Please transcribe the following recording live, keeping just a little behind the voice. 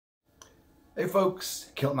Hey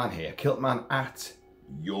folks, Kilt-Man here, Kilt-Man at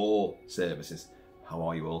your services. How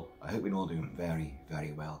are you all? I hope you're all doing very,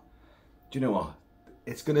 very well. Do you know what?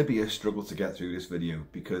 It's going to be a struggle to get through this video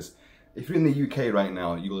because if you're in the UK right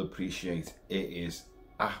now, you'll appreciate it is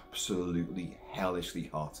absolutely hellishly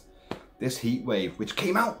hot. This heat wave, which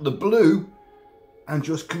came out the blue and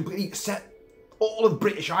just completely set all of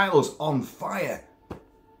British Isles on fire,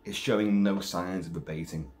 is showing no signs of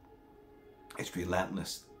abating. It's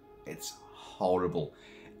relentless. It's horrible.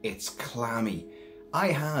 It's clammy. I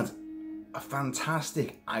had a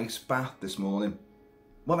fantastic ice bath this morning.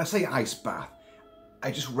 When I say ice bath,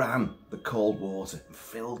 I just ran the cold water and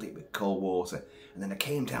filled it with cold water. And then I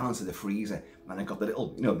came down to the freezer and I got the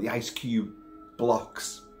little, the ice cube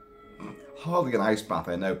blocks. Hardly an ice bath,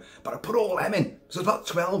 I know, but I put all them in. So there's about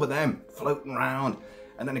 12 of them floating around.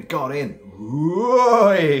 And then it got in.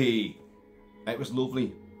 Whoa! It was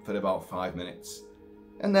lovely for about 5 minutes.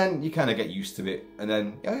 And then you kind of get used to it. And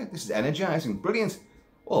then, yeah, this is energizing. Brilliant.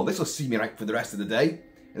 Well, this will see me right for the rest of the day.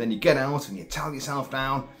 And then you get out and you towel yourself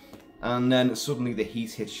down. And then suddenly the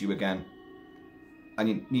heat hits you again. And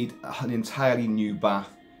you need an entirely new bath.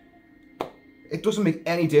 It doesn't make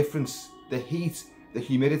any difference. The heat, the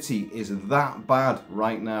humidity is that bad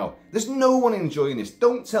right now. There's no one enjoying this.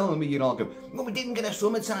 Don't tell me you're not going, well, we didn't get a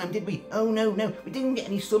summertime, did we? Oh, no, we didn't get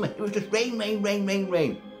any summer. It was just rain, rain, rain, rain,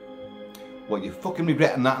 rain. Well, you're fucking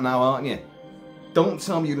regretting that now, aren't you? Don't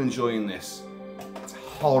tell me you're enjoying this. It's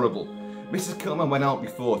horrible. Mrs. Kilt-Man went out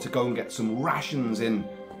before to go and get some rations in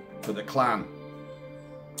for the clan.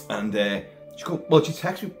 And she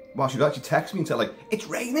texted me, well, she'd actually text me and say, like, it's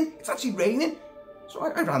raining, it's actually raining. So I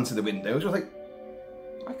ran to the windows, I was like,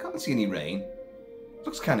 I can't see any rain. It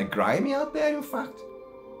looks kind of grimy out there, in fact.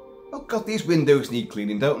 Oh God, these windows need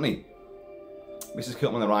cleaning, don't they? Mrs.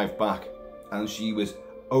 Kilt-Man arrived back and she was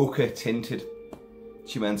ochre tinted.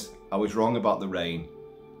 She went, I was wrong about the rain.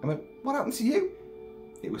 I went, what happened to you?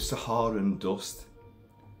 It was Sahara and dust,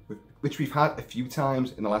 which we've had a few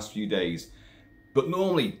times in the last few days. But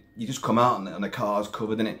normally you just come out and the car's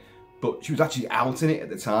covered in it. But she was actually out in it at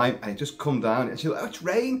the time and it just come down and she was like, oh, it's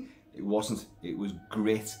rain. It wasn't, it was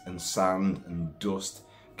grit and sand and dust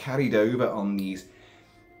carried over on these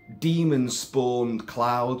demon spawned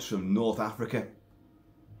clouds from North Africa.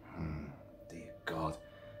 Dear God.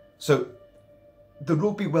 So the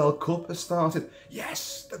Rugby World Cup has started.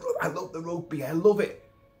 Yes, I love the rugby, I love it.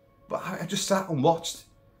 But I just sat and watched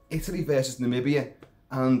Italy versus Namibia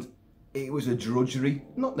and it was a drudgery,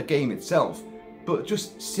 not the game itself, but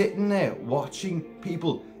just sitting there watching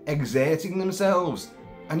people exerting themselves.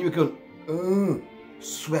 And you were going,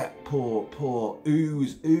 sweat, pour,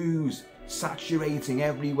 ooze, saturating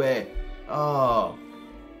everywhere. Oh,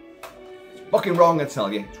 it's fucking wrong, I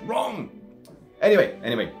tell you, it's wrong.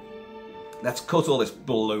 Anyway, let's cut all this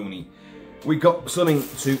baloney. We got something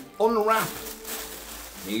to unwrap.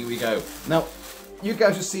 Here we go. Now, you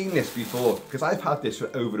guys have seen this before, because I've had this for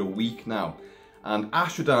over a week now. And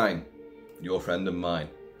Astradyne, your friend of mine,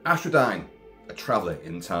 Astradyne, a traveller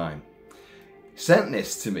in time, sent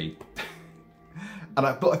this to me.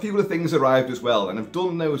 And but a few other things arrived as well, and I've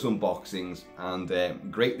done those unboxings,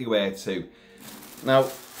 and greatly where to. Now,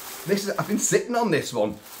 I've been sitting on this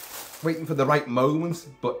one, waiting for the right moment,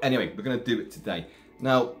 but anyway, we're going to do it today.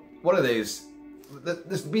 Now, what it is,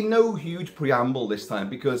 there's been no huge preamble this time,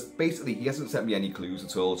 because basically he hasn't sent me any clues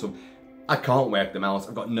at all, so I can't work them out.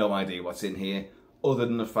 I've got no idea what's in here, other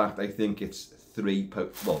than the fact I think it's three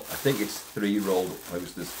rolled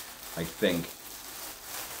posters, I think.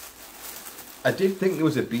 I did think there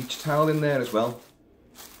was a beach towel in there as well.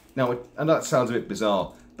 Now, I know that sounds a bit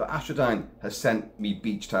bizarre, but Astradyne has sent me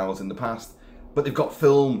beach towels in the past, but they've got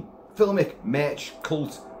filmic merch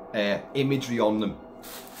cult imagery on them.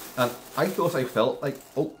 And I thought I felt like,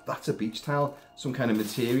 oh, that's a beach towel, some kind of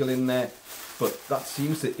material in there, but that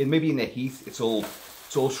seems to, maybe in the heat, it's all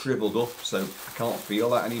shriveled up, so I can't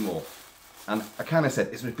feel that anymore. And I kind of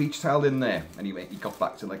said, is there a beach towel in there? And he got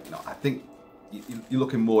back to like, no, I think you're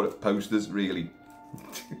looking more at posters, really.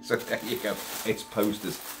 So there you go, it's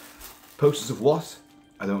posters. Posters of what?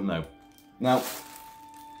 I don't know. Now,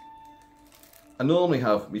 I normally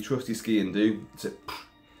have my trusty ski and do to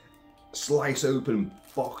slice open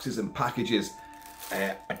boxes and packages.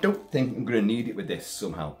 I don't think I'm going to need it with this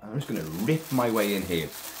somehow. I'm just going to rip my way in here.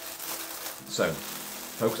 So,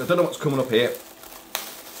 folks, I don't know what's coming up here,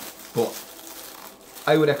 but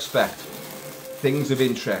I would expect things of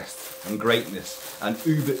interest and greatness and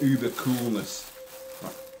uber coolness.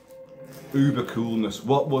 Uber coolness.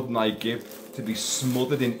 What wouldn't I give to be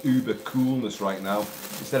smothered in uber coolness right now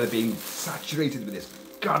instead of being saturated with this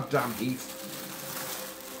goddamn heat?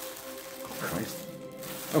 Oh Christ.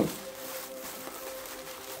 Oh,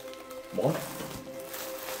 1,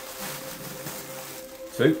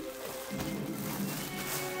 2.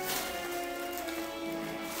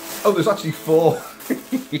 Oh, there's actually 4.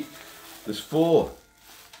 There's 4.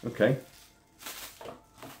 Okay.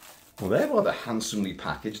 Well, they're rather handsomely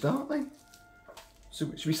packaged, aren't they?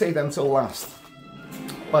 So, should we save them till last?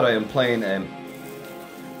 By the way, I'm playing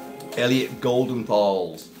Elliot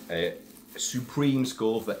Goldenthal's supreme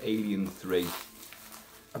score for Alien 3.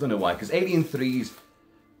 I don't know why, because Alien 3's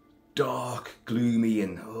dark, gloomy,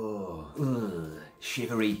 and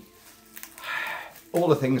shivery. All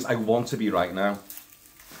the things I want to be right now.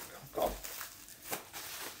 Oh, God.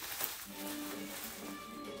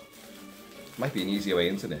 Might be an easier way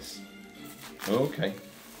into this. Okay.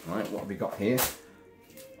 Right, what have we got here?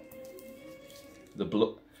 The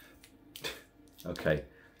blood. Okay.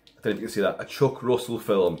 I don't know if you can see that. A Chuck Russell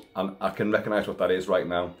film. And I can recognise what that is right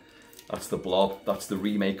now. That's The Blob. That's the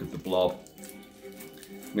remake of The Blob.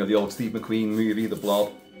 You know, the old Steve McQueen movie, The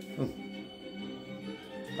Blob.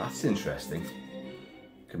 That's interesting.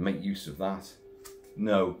 Can make use of that.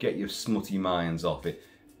 No, get your smutty minds off it.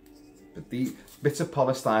 But these bits of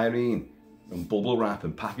polystyrene and bubble wrap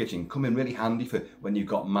and packaging come in really handy for when you've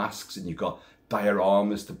got masks and you've got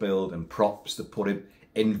dioramas to build and props to put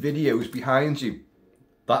in videos behind you.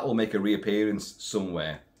 That will make a reappearance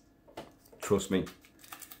somewhere. Trust me.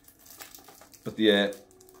 But the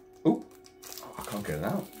oh, I can't get it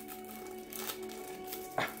out.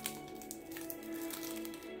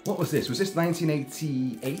 What was this? Was this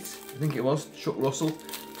 1988? I think it was. Chuck Russell,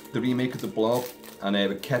 the remake of The Blob, and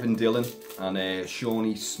with Kevin Dillon and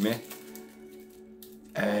Shawnee Smith.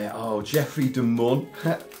 Oh, Jeffrey DeMunn,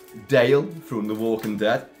 Dale from The Walking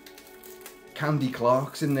Dead. Candy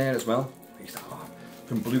Clark's in there as well.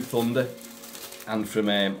 From Blue Thunder, and from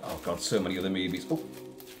oh God, so many other movies.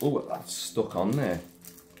 Oh, that's stuck on there.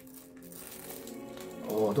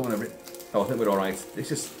 Oh, I don't want to. Oh, I think we're all right.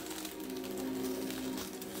 This is.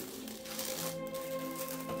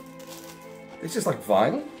 This is like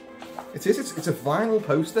vinyl. It is. It's a vinyl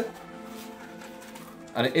poster,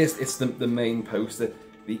 and it is. It's the main poster.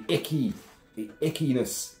 The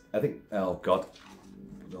ickiness. I think. Oh God.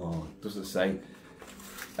 Oh, does it say?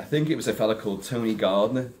 I think it was a fella called Tony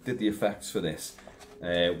Gardner did the effects for this,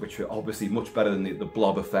 which were obviously much better than the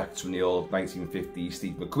blob effects from the old 1950s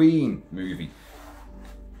Steve McQueen movie.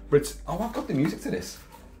 But it's, oh, I've got the music to this.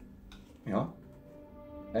 You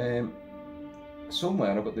know,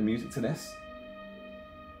 somewhere I've got the music to this.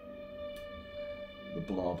 The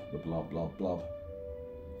blob, the blob, blob, blob.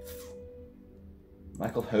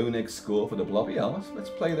 Michael Honig's score for The Blob. Yeah, let's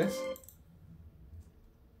play this.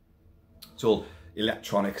 It's all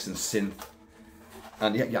electronics and synth,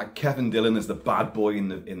 and yeah, Kevin Dillon is the bad boy in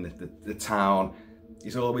the town.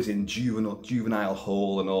 He's always in juvenile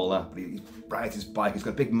hall and all that, but he rides his bike. He's got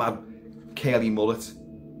a big mad curly mullet.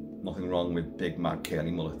 Nothing wrong with big mad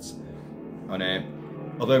curly mullets. And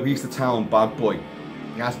although he's the town bad boy,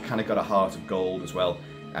 he has kind of got a heart of gold as well,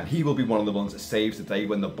 and he will be one of the ones that saves the day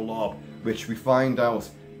when the blob, which we find out,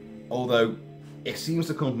 although it seems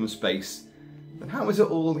to come from space, then how is it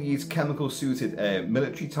all these chemical-suited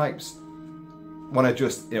military types want to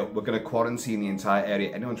just, you know, we're going to quarantine the entire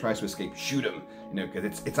area. Anyone tries to escape, shoot them. You know,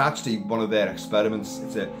 because it's actually one of their experiments.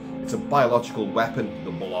 It's a biological weapon,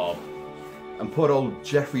 the blob. And poor old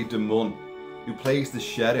Jeffrey DeMunn, who plays the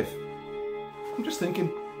sheriff. I'm just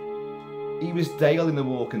thinking, he was Dale in The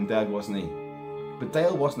Walking Dead, wasn't he? But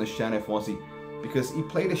Dale wasn't a sheriff, was he? Because he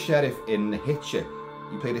played a sheriff in The Hitcher.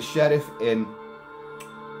 He played a sheriff in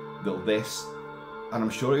this. And I'm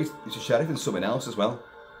sure he's a sheriff in something else as well.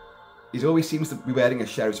 He always seems to be wearing a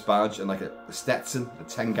sheriff's badge and like a Stetson, a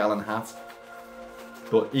 10-gallon hat.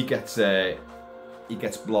 But he gets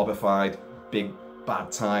blobified, big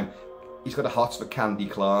bad time. He's got a hot for Candy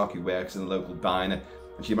Clark, who works in a local diner,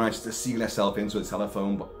 and she manages to seal herself into a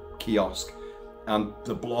telephone kiosk, and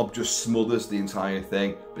the blob just smothers the entire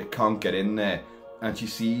thing, but it can't get in there. And she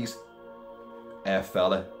sees our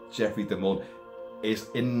fella, Jeffrey DeMunn, is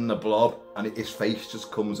in the blob, and his face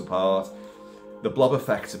just comes apart. The blob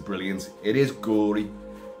effects are brilliant. It is gory.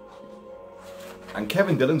 And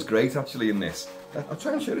Kevin Dillon's great actually in this. I'll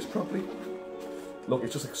try and show this properly. Look,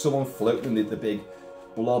 it's just like someone floating in the big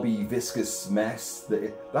blobby viscous mess.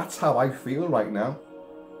 That's how I feel right now.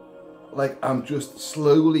 Like I'm just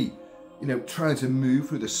slowly, you know, trying to move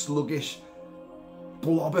through the sluggish,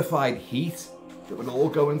 blobified heat that we're all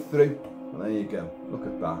going through. And there you go. Look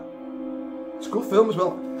at that. It's a good film as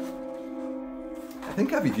well. I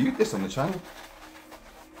think I've reviewed this on the channel.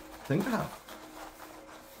 I think I have.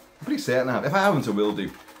 I'm pretty certain I have. If I haven't, I will do.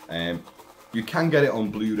 You can get it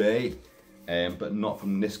on Blu-ray, but not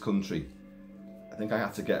from this country. I think I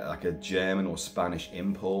had to get like a German or Spanish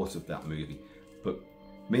import of that movie. But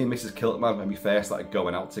me and Mrs. Kilt-Man, when we first started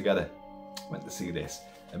going out together, went to see this.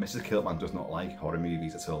 And Mrs. Kilt-Man does not like horror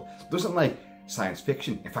movies at all. Doesn't like science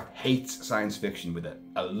fiction. In fact, hates science fiction with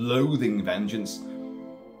a loathing vengeance.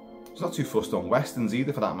 She's not too fussed on westerns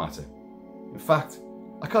either, for that matter. In fact,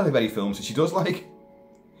 I can't think of any films that she does like.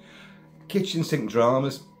 Kitchen sink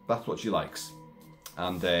dramas, that's what she likes.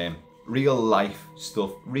 And real life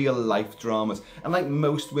stuff, real life dramas. And like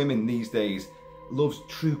most women these days, loves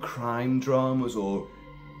true crime dramas or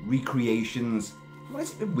recreations. What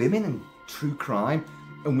is it with women and true crime?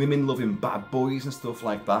 And women loving bad boys and stuff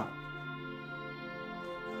like that?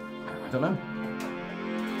 I don't know.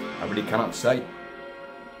 I really cannot say.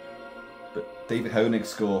 But David Honig's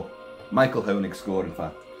score, Michael Honig's score in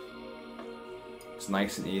fact, it's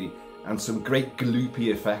nice and eerie. And some great gloopy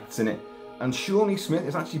effects in it. And Shawnee Smith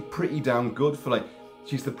is actually pretty damn good for like,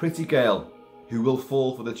 she's the pretty girl who will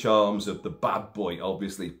fall for the charms of the bad boy,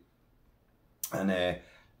 obviously. And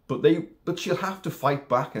but she'll have to fight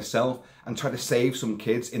back herself and try to save some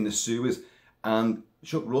kids in the sewers. And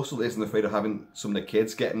Chuck Russell isn't afraid of having some of the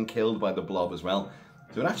kids getting killed by the blob as well.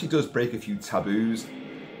 So it actually does break a few taboos.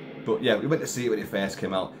 But yeah, we went to see it when it first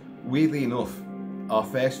came out. Weirdly enough, our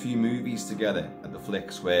first few movies together at the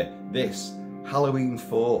flicks were this, Halloween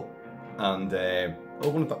 4, and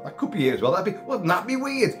that could be it as well. Wouldn't that be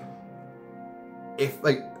weird? If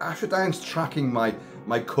like Astradyne's tracking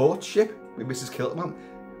my courtship with Mrs. Kilt-Man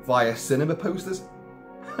via cinema posters.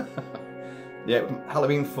 Yeah,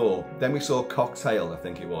 Halloween 4. Then we saw Cocktail, I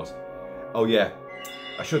think it was. Oh yeah,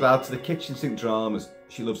 I should add to the kitchen sink dramas,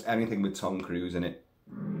 she loves anything with Tom Cruise in it.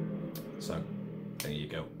 So, there you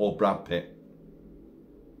go. Or Brad Pitt.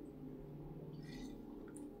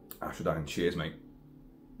 Astradyne, cheers mate.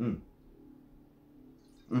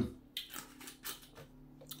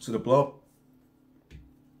 So the blob,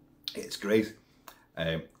 it's great.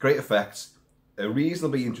 Great effects, a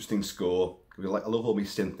reasonably interesting score. I love all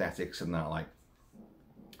these synthetics and that, like,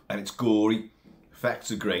 and it's gory.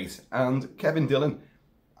 Effects are great, and Kevin Dillon.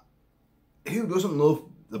 Who doesn't love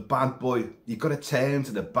the bad boy? You've got to turn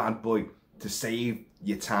to the bad boy to save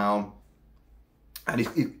your town. And he's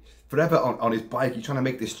forever on his bike. He's trying to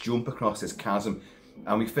make this jump across this chasm.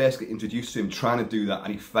 And we first get introduced to him trying to do that,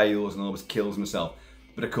 and he fails and almost kills himself.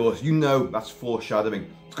 But of course, you know that's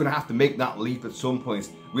foreshadowing. He's going to have to make that leap at some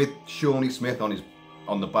point with Shawnee Smith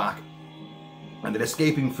on the back. And they're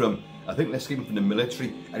escaping from, I think they're escaping from the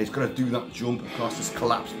military, and he's got to do that jump across this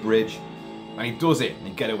collapsed bridge. And he does it, and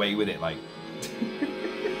he get away with it, like.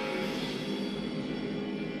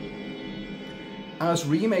 As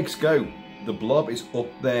remakes go, The Blob is up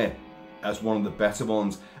there as one of the better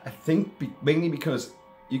ones. I think mainly because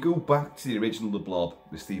you go back to the original The Blob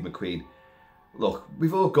with Steve McQueen. Look,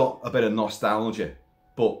 we've all got a bit of nostalgia,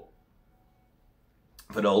 but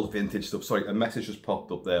for the old vintage stuff. Sorry, a message just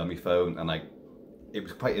popped up there on my phone, and it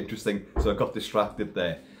was quite interesting, so I got distracted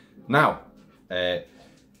there. Now,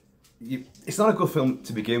 it's not a good film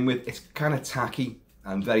to begin with. It's kind of tacky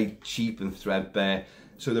and very cheap and threadbare.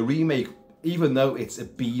 So the remake, even though it's a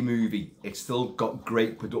B movie, it's still got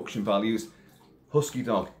great production values. Husky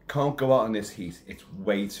Dog can't go out in this heat. It's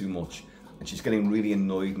way too much. And she's getting really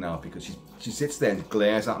annoyed now because she sits there and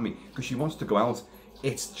glares at me because she wants to go out.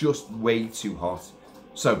 It's just way too hot.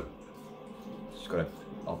 So she's got to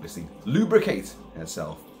obviously lubricate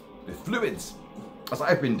herself with fluids, as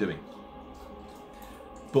I've been doing.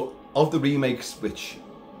 But of the remakes, which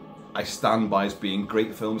I stand by as being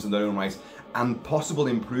great films in their own right, and possible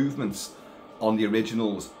improvements on the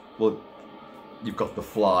originals, well, you've got The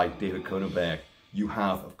Fly, David Cronenberg. You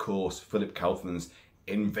have, of course, Philip Kaufman's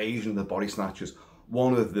Invasion of the Body Snatchers,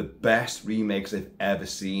 one of the best remakes I've ever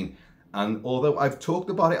seen. And although I've talked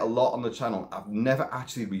about it a lot on the channel, I've never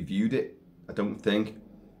actually reviewed it, I don't think.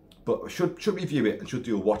 But I should review it and should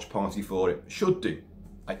do a watch party for it. Should do.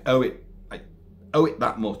 I owe it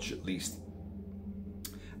that much at least.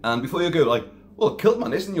 And before you go like, well,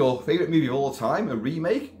 Kilt-Man isn't your favourite movie of all time, a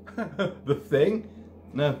remake? The Thing?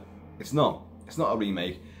 No, it's not. It's not a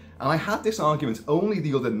remake. And I had this argument only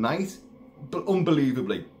the other night, but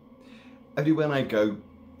unbelievably, everywhere I go,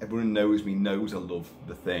 everyone knows me, knows I love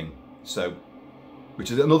The Thing. So,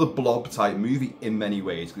 which is another blob type movie in many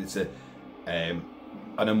ways, because it's an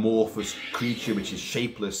amorphous creature which is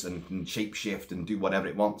shapeless and can shapeshift and do whatever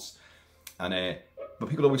it wants. And but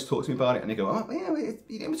people always talk to me about it and they go, oh yeah,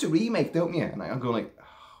 it's a remake, don't you? And I'm going like, oh,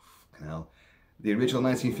 fucking hell. The original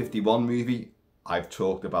 1951 movie, I've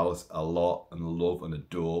talked about a lot and love and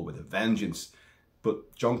adore with a vengeance.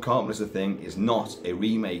 But John Carpenter's The Thing is not a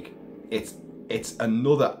remake. It's It's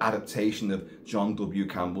another adaptation of John W.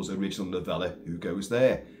 Campbell's original novella, Who Goes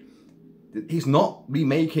There? He's not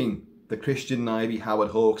remaking the Christian Ivey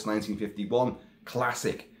Howard Hawks 1951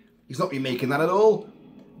 classic. He's not remaking that at all.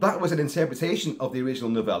 That was an interpretation of the original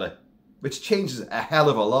novella, which changes a hell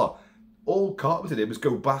of a lot. All Carpenter did was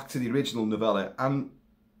go back to the original novella and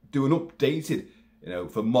do an updated,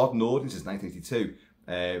 for modern audiences, 1982,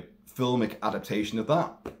 filmic adaptation of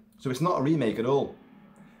that. So it's not a remake at all.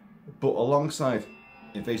 But alongside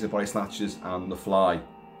Invasion of the Body Snatchers and The Fly,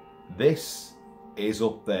 this is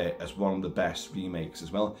up there as one of the best remakes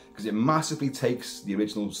as well, because it massively takes the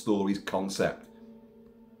original story's concept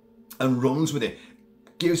and runs with it,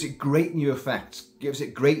 gives it great new effects, gives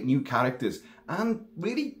it great new characters, and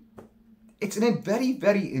really, it's a very,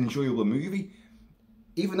 very enjoyable movie.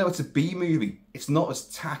 Even though it's a B movie, it's not as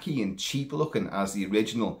tacky and cheap looking as the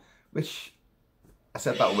original, which I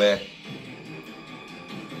said that where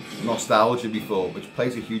nostalgia before, which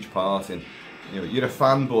plays a huge part in, you're a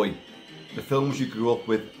fanboy. The films you grew up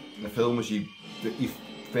with, the films that you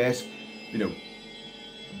first,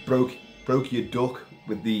 broke your duck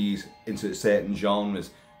with these into certain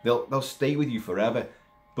genres, they'll stay with you forever.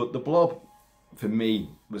 But The Blob, for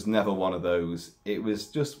me, was never one of those. It was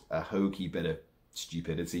just a hokey bit of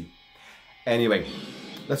stupidity. Anyway,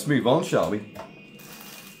 let's move on, shall we?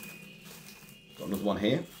 Got another one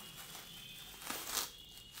here.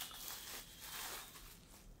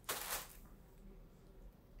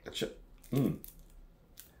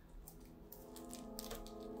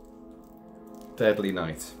 Deadly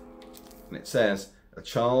Night, and it says a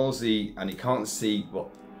Charles E, and you can't see what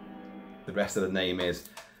the rest of the name is,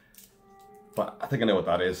 but I think I know what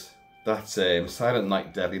that is. That's Silent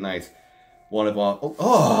Night, Deadly Night. One of our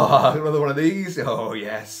another one of these. Oh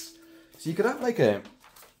yes. So you could have like a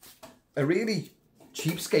really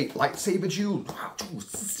cheapskate lightsaber duel,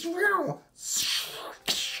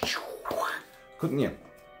 couldn't you?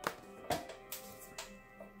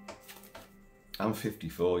 I'm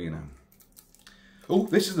 54, Oh,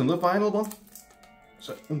 this is another vinyl one.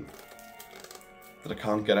 So, that I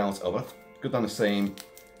can't get out of it. Go down the same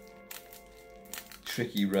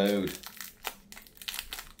tricky road.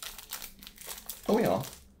 Oh, we are.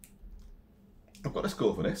 I've got a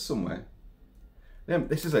score for this somewhere.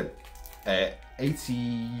 This is a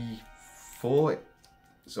 84,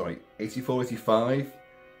 85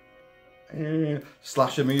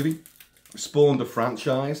 slasher movie. Spawned a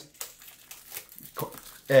franchise.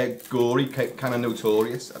 Gory, kind of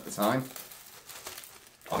notorious at the time.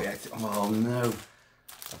 Oh yeah, oh no.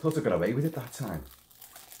 I thought I got away with it that time.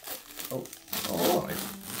 Oh, alright.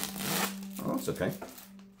 Oh, that's okay.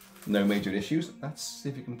 No major issues. Let's see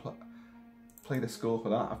if you can play the score for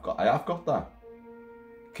that. I have got that.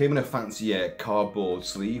 Came in a fancy cardboard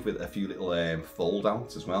sleeve with a few little fold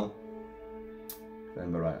outs as well. If I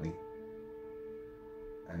remember rightly.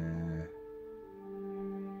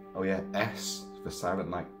 Oh yeah, S for Silent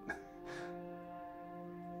Night.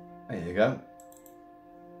 There you go.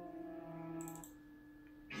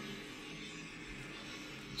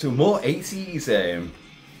 So more 80s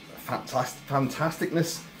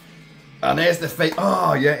fantasticness. And there's the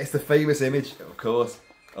it's the famous image, of course,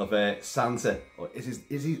 of Santa. Or is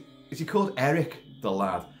he called Eric, the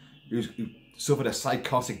lad, who suffered a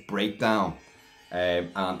psychotic breakdown,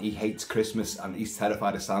 and he hates Christmas and he's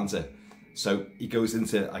terrified of Santa. So he goes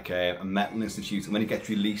into like a mental institute, and when he gets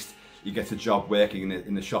released, he gets a job working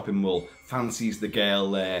in the shopping mall. Fancies the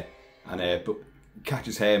girl there, and but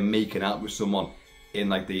catches her making out with someone in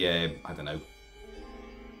like the I don't know,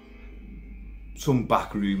 some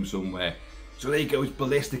back room somewhere. So there he goes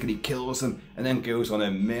ballistic and he kills them, and then goes on a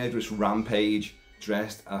murderous rampage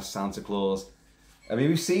dressed as Santa Claus. I mean,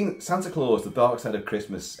 we've seen Santa Claus, The Dark Side of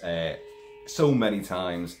Christmas, so many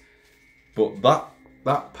times, but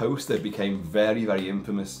that poster became very, very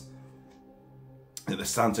infamous. The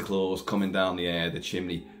Santa Claus coming down the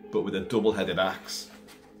chimney, but with a double-headed axe.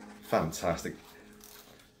 Fantastic.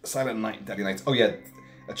 Silent Night, Deadly Night. Oh yeah,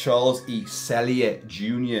 a Charles E. Sellier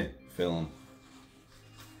Jr. film.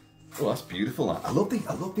 Oh, that's beautiful. I love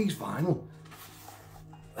these vinyl.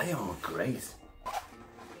 They are great.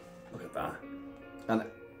 Look at that. And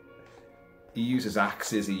he uses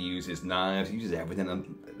axes, he uses knives, he uses everything,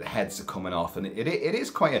 and the heads are coming off, and it is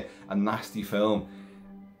quite a nasty film.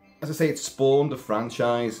 As I say, it spawned a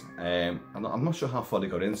franchise. I'm not sure how far they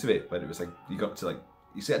got into it, but it was like you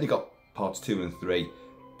certainly got parts 2 and 3.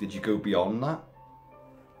 Did you go beyond that?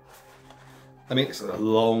 I mean, it's a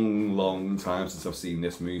long, long time since I've seen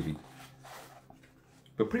this movie.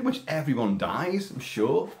 But pretty much everyone dies, I'm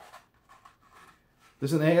sure.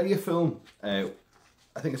 There's an earlier film, I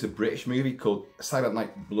think it's a British movie called Silent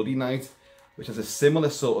Night, Bloody Night, which has a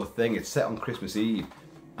similar sort of thing. It's set on Christmas Eve,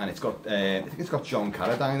 and it's got I think it's got John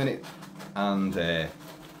Carradine in it. And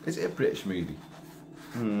is it a British movie?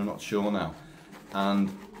 I'm not sure now.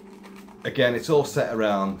 And again, it's all set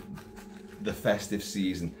around the festive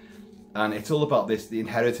season, and it's all about the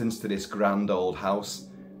inheritance to this grand old house,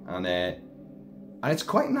 and it's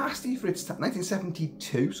quite nasty for its time.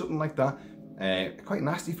 1972, something like that. Quite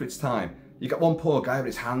nasty for its time. You got one poor guy with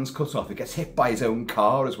his hands cut off. He gets hit by his own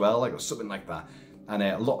car as well, like, or something like that. And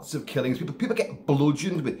lots of killings. People get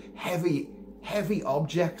bludgeoned with heavy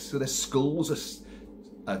objects, so their skulls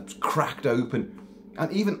are cracked open.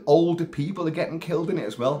 And even older people are getting killed in it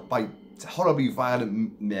as well by horribly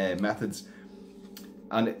violent methods.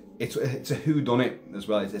 And it's a whodunit as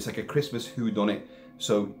well. It's like a Christmas whodunit.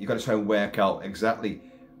 So you've got to try and work out exactly,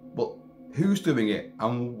 well, who's doing it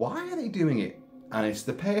and why are they doing it? And it's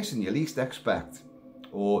the person you least expect.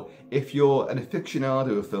 Or if you're an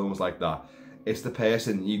aficionado of films like that, it's the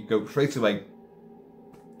person you go straight away,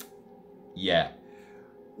 yeah,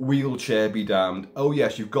 wheelchair be damned. Oh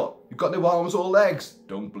yes, you've got no arms or legs.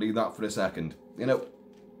 Don't believe that for a second. You know,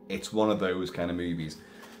 it's one of those kind of movies.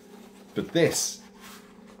 But that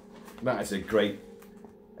is a great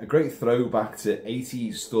throwback to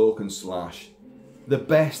 80s stalk and slash. The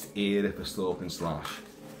best era for stalk and slash.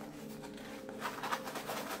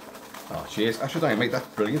 Oh, cheers. Astradyne, mate, that's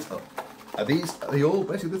brilliant. Are they all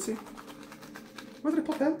basically, let's see. Where did I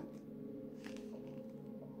put them?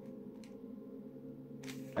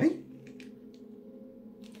 Hey?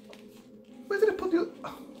 Where did I put the...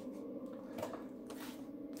 Oh.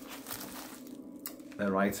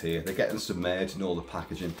 They're right here. They're getting submerged in all the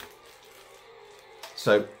packaging.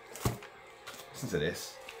 So, listen to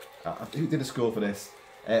this. Who did a score for this?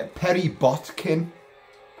 Perry Botkin.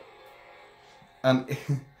 And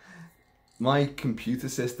my computer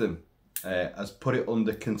system has put it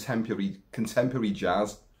under contemporary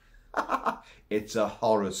jazz. It's a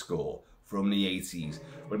horror score from the 80s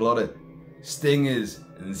with a lot of stingers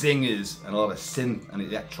and zingers and a lot of synth and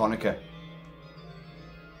electronica.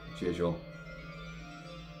 Cheers, y'all.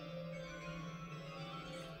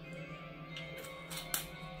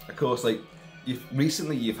 Of course, like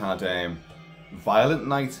recently you've had Violent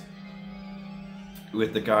Night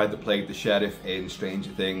with the guy that played the sheriff in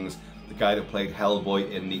Stranger Things, the guy that played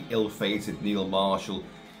Hellboy in the ill-fated Neil Marshall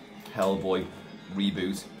Hellboy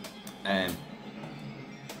reboot, and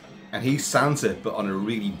he's Santa but on a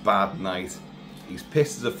really bad night. He's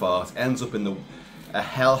pissed as a fart, ends up in a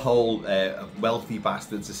hellhole of wealthy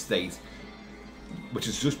bastard's estate, which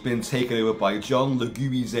has just been taken over by John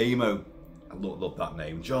Leguizamo. I love that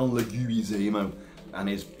name, John Leguizamo, and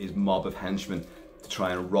his mob of henchmen to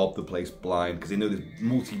try and rob the place blind because they know there's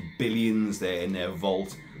multi-billions there in their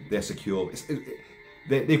vault. They're secure.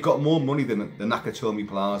 They've got more money than the Nakatomi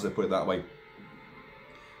Plaza, put it that way.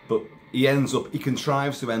 But he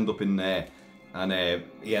contrives to end up in there, and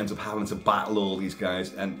he ends up having to battle all these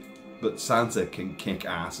guys. But Santa can kick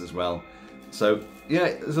ass as well. So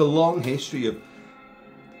yeah, there's a long history of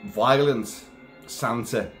violent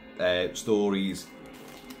Santa stories.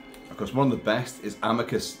 Of course, one of the best is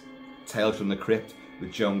Amicus Tales from the Crypt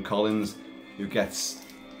with Joan Collins, who gets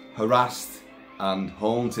harassed and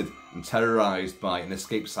haunted and terrorised by an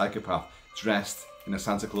escaped psychopath dressed in a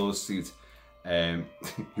Santa Claus suit,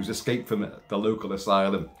 who's escaped from the local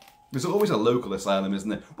asylum. There's always a local asylum, isn't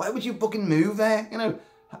there? Why would you fucking move there? You know,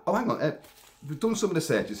 oh hang on, we've done some of the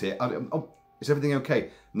searches here. Oh, is everything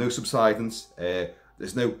okay? No subsidence.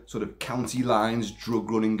 There's no sort of county lines, drug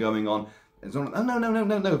running going on.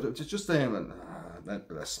 No. It's just an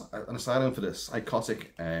asylum for the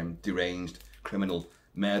psychotic, deranged criminal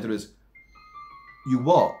murderers. You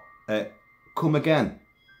what? Come again?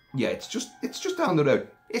 Yeah, it's just down the road.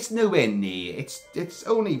 It's nowhere near. It's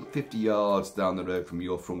only 50 yards down the road from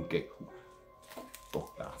your front gate.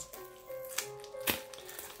 Fuck that.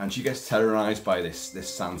 And she gets terrorised by this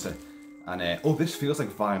Santa, and oh, this feels like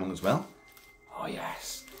vinyl as well. Oh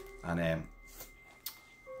yes. And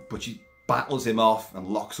but she battles him off and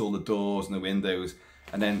locks all the doors and the windows,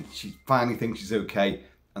 and then she finally thinks she's okay,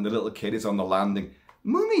 and the little kid is on the landing.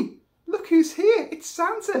 Mummy, look who's here, it's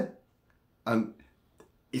Santa. And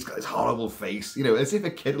he's got this horrible face, you know, as if a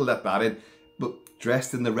kid will let that in, but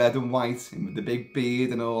dressed in the red and white and with the big beard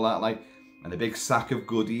and all that, like, and a big sack of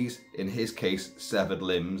goodies, in his case severed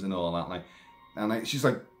limbs and all that, like, and like, she's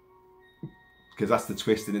like, because that's the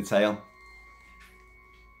twist in the tale.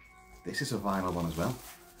 This is a vinyl one as well.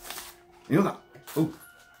 You know that? Oh,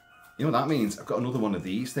 you know what that means? I've got another one of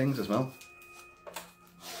these things as well.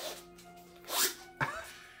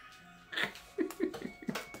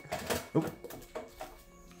 Oh,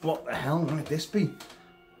 what the hell might this be?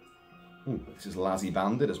 Ooh, this is Lazzy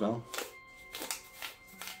Bandit as well.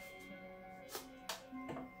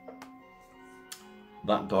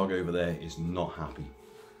 That dog over there is not happy.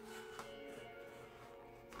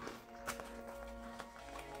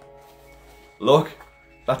 Look,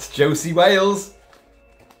 that's Josie Wales.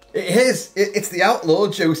 It is. It's the outlaw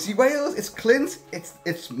Josie Wales. It's Clint.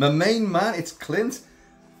 It's my main man. It's Clint.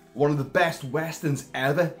 One of the best westerns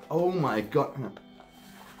ever. Oh my god.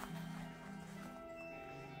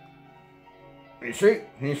 Can you see?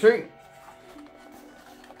 Can you see?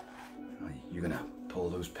 You're gonna pull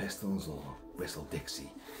those pistols or whistle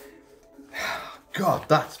Dixie? God,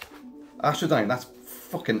 that's Astradyne. That's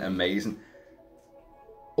fucking amazing.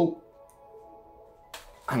 Oh,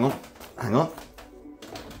 hang on, hang on.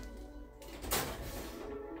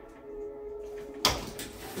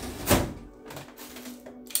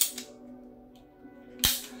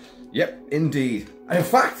 Yep, indeed. And in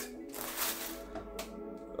fact,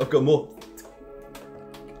 I've got more.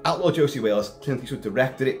 Outlaw Josie Wales, Clint Eastwood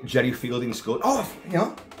directed it, Jerry Fielding scored. Oh, hang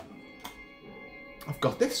on. I've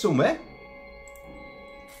got this somewhere.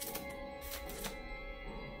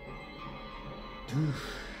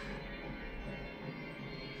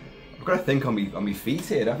 I've got to think on me feet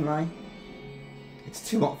here, haven't I? It's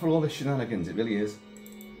too hot for all this shenanigans, it really is.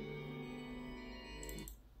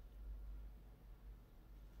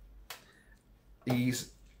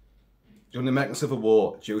 During the American Civil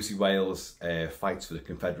War, Josie Wales fights for the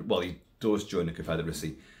Confederate. Well, he does join the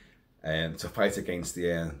Confederacy to fight against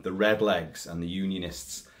the Redlegs and the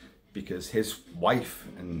Unionists, because his wife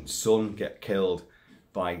and son get killed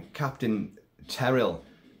by Captain Terrell,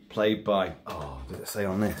 played by, oh, does it say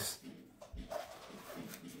on this?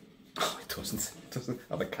 Oh, it doesn't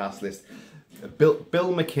have a cast list. Bill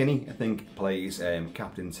McKinney, I think, plays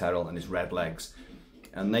Captain Terrell and his Redlegs,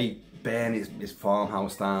 and they burn his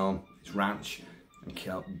farmhouse down, his ranch, and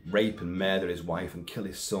kill, rape and murder his wife and kill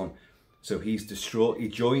his son. So he's distraught. He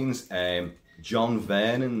joins John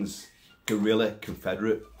Vernon's guerrilla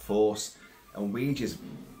Confederate force and wages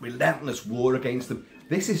relentless war against them.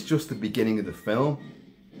 This is just the beginning of the film,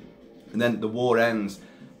 and then the war ends,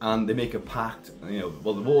 and they make a pact. You know,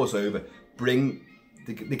 well, the war's over. They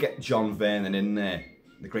get John Vernon in there,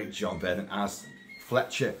 the great John Vernon, as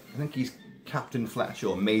Fletcher. I think he's Captain Fletcher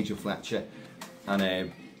or Major Fletcher,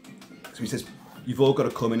 and so he says, "You've all got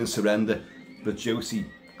to come in and surrender." But Josie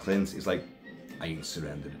Clint is like, "I ain't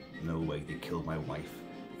surrendered. No way. They killed my wife.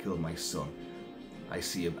 They killed my son. I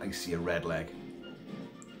see a red leg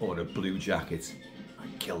or a blue jacket. I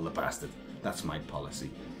kill the bastard. That's my policy."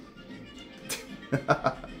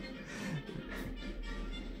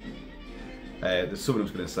 There's something I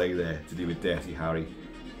was going to say there to do with Dirty Harry,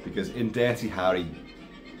 because in Dirty Harry,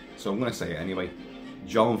 so I'm going to say it anyway,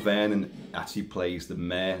 John Vernon actually plays the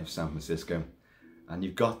mayor of San Francisco, and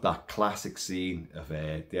you've got that classic scene of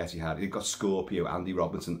Dirty Harry. You've got Scorpio, Andy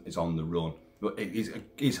Robinson is on the run, but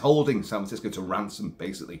he's holding San Francisco to ransom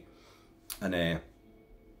basically, and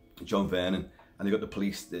John Vernon, and you've got the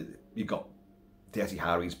police. You've got Dirty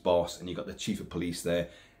Harry's boss, and you've got the chief of police there,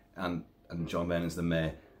 and John Vernon's the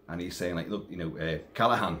mayor. And he's saying, like, look, you know,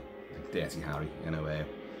 Callahan, Dirty Harry, you know,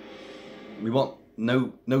 we want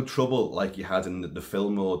no trouble like you had in the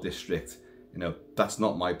Fillmore district. You know, that's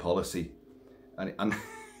not my policy. And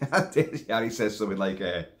Dirty Harry says something like,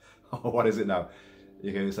 oh, what is it now?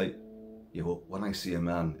 He goes like, yeah, well, when I see a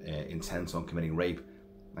man intent on committing rape,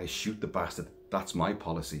 I shoot the bastard. That's my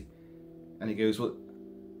policy. And he goes, well,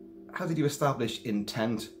 how did you establish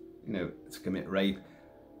intent, you know, to commit rape?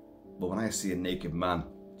 Well, when I see a naked man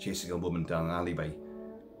chasing a woman down an alleyway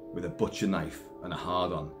with a butcher knife and a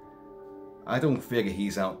hard-on, I don't figure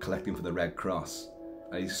he's out collecting for the Red Cross.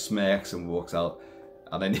 And he smirks and walks out,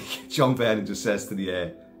 and then John Vernon just says to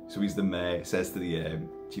the so he's the mayor, says to the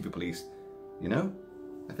chief of police, you know,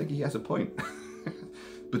 I think he has a point.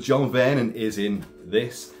 But John Vernon is in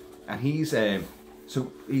this, and he's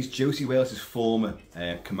he's Josie Wales' former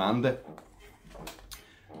commander,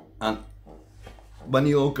 and when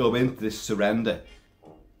they all go into this surrender,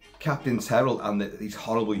 Captain Terrell and these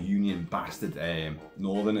horrible Union bastard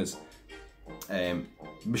Northerners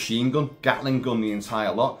machine gun, Gatling gun the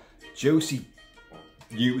entire lot. Josie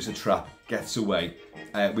uses a trap, gets away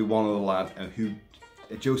with one of the lad who,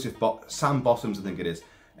 Sam Bottoms I think it is,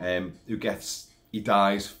 he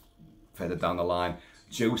dies further down the line.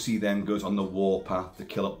 Josie then goes on the warpath to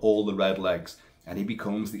kill up all the Redlegs, and he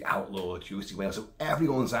becomes the outlaw Josie Wales. So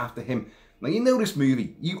everyone's after him. Now you know this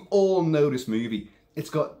movie, you all know this movie. It's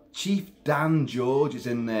got Chief Dan George is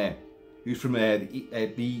in there, who's from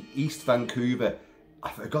the East Vancouver. I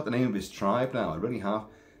forgot the name of his tribe now, I really have.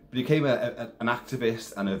 But he became an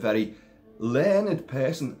activist and a very learned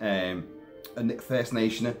person, a First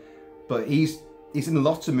Nationer, but he's in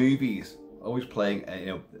lots of movies, always playing, you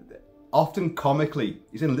know, often comically.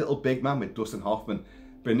 He's in Little Big Man with Dustin Hoffman,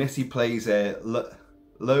 but in this he plays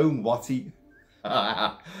Lone Watty,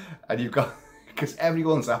 and you've got, because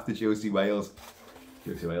everyone's after Josie Wales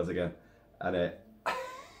again, and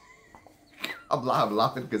I'm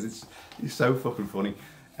laughing because he's so fucking funny.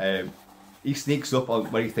 He sneaks up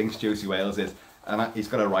on where he thinks Josie Wales is, and he's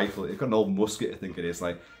got a rifle. He's got an old musket, I think it is,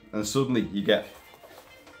 like, and suddenly you get,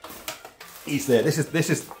 he's there. This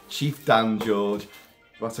is Chief Dan George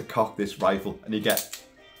about to cock this rifle, and he goes,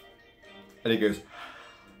 you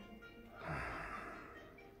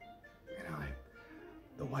know,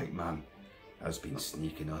 the white man has been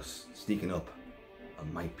sneaking up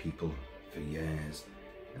on my people for years.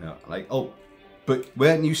 You know, like, oh, but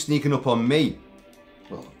weren't you sneaking up on me?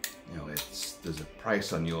 Well, you know, there's a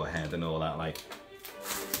price on your head and all that, like.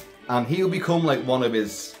 And he'll become like one of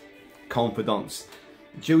his confidants.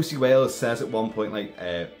 Josie Wales says at one point, like,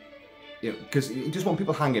 you know, because he just wants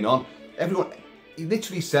people hanging on. Everyone, he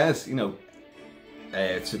literally says, you know,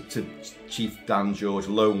 to Chief Dan George,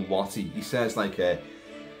 Lone Watty, he says, like, you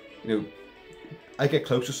know, I get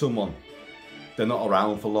close to someone, they're not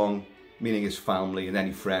around for long, meaning his family and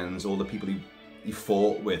any friends, all the people he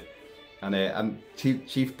fought with. And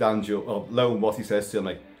Chief Dan George, or Lone Watty, says to him,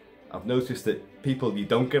 like, I've noticed that people you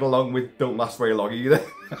don't get along with don't last very long either.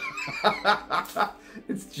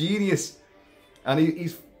 It's genius. And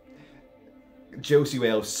he's Josie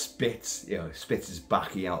Wales spits, you know, spits his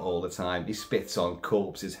backy out all the time. He spits on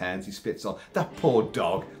corpses' heads. He spits on that poor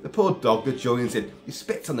dog, the poor dog that joins in. He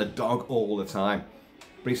spits on the dog all the time,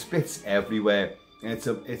 but he spits everywhere. And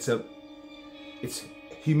it's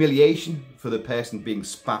humiliation for the person being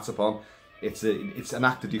spat upon. It's an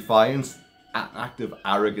act of defiance, an act of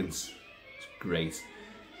arrogance. It's great.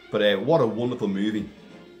 But what a wonderful movie.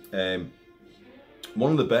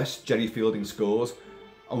 One of the best Jerry Fielding scores,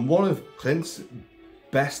 and one of Clint's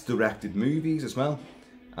best directed movies as well.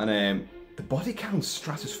 And the body count's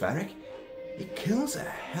stratospheric. He kills a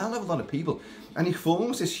hell of a lot of people, and he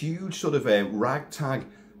forms this huge sort of ragtag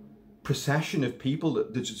procession of people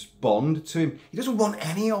that just bond to him. He doesn't want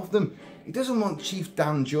any of them. He doesn't want Chief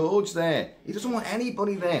Dan George there. He doesn't want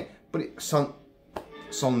anybody there. But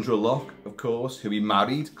Sandra Locke, of course, who he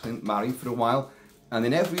married, Clint married for a while, and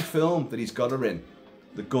in every film that he's got her in,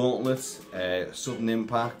 The Gauntlet, Sudden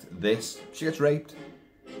Impact, this, she gets raped.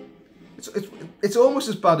 It's almost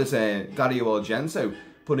as bad as Dario Argento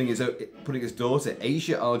putting his daughter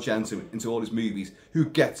Asia Argento into all his movies, who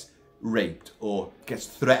gets raped or gets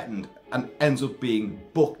threatened and ends up being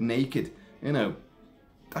buck naked. You know,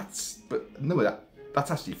 that's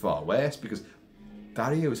actually far worse, because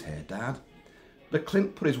Dario's her dad. But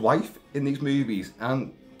Clint put his wife in these movies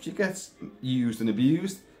and she gets used and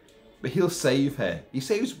abused, but he'll save her. He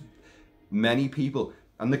saves many people.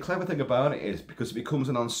 And the clever thing about it is, because it becomes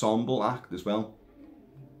an ensemble act as well.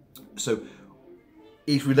 So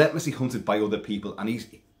he's relentlessly hunted by other people, and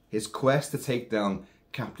his quest to take down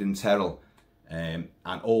Captain Terrell and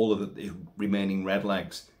all of the remaining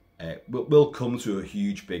Redlegs will come to a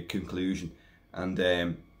huge big conclusion.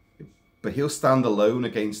 And but he'll stand alone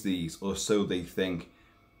against these, or so they think.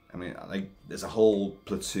 I mean, like, there's a whole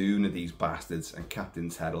platoon of these bastards, and Captain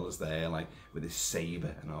Terrell is there, like, with his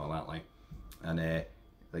saber and all that, like, and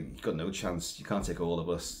like, you've got no chance. You can't take all of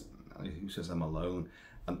us. Who says I'm alone?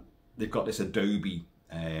 And they've got this adobe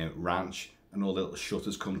ranch, and all the little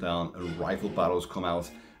shutters come down, and rifle barrels come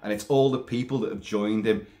out, and it's all the people that have joined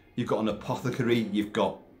him. You've got an apothecary. You've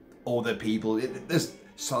got other people. There's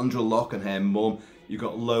Sandra Locke and her mum. You've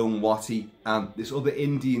got Lone Watty and this other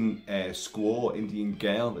Indian squaw, Indian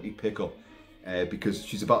girl that he pick up because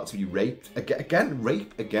she's about to be raped.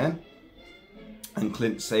 Rape again. And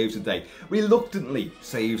Clint saves the day. Reluctantly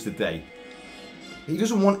saves the day. He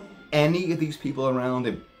doesn't want any of these people around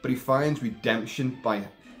him, but he finds redemption by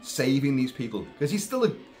saving these people. Because he's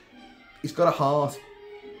got a heart.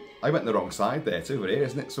 I went the wrong side there. It's over here,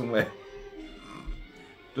 isn't it? Somewhere.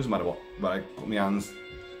 Doesn't matter what, where I put my hands.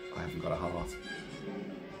 I haven't got a heart.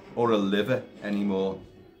 Or a liver anymore.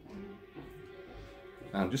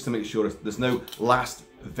 And just to make sure there's no last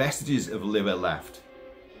vestiges of liver left,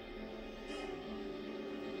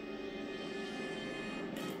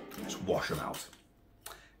 just wash them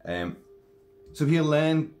out. So he'll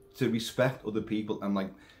learn to respect other people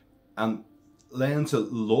and learn to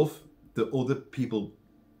love the other people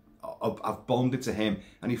have bonded to him,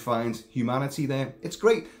 and he finds humanity there. It's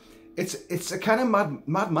great. It's a kind of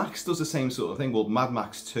Mad Max does the same sort of thing. Well, Mad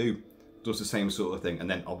Max 2 does the same sort of thing, and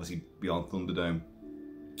then obviously Beyond Thunderdome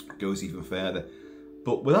goes even further.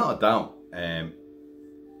 But without a doubt,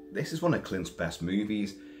 This is one of Clint's best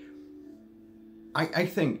movies. I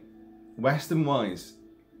think, Western-wise,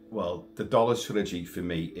 well, the Dollars trilogy for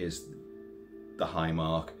me is the high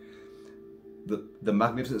mark. The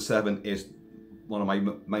Magnificent Seven is one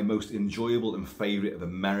of my most enjoyable and favourite of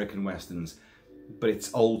American Westerns, but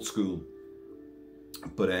it's old school.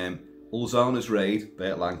 But Ulzana's Raid,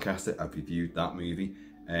 Burt Lancaster, I've reviewed that movie,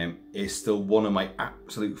 is still one of my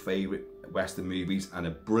absolute favourite Western movies, and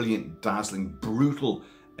a brilliant, dazzling, brutal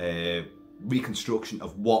reconstruction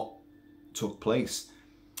of what took place.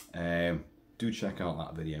 Do check out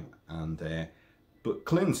that video. And but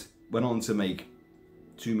Clint went on to make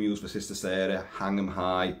Two Mules for Sister Sarah, Hang 'em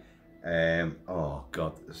High. Oh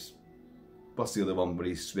God, what's the other one where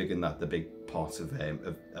he's swigging the big pot of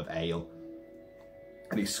ale,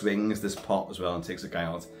 and he swings this pot as well and takes a guy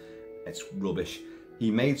out. It's rubbish.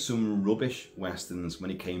 He made some rubbish westerns when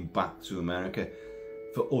he came back to America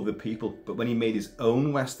for other people, but when he made his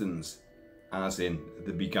own westerns, as in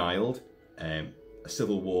The Beguiled, a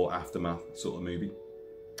Civil War aftermath sort of movie,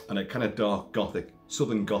 and a kind of dark gothic,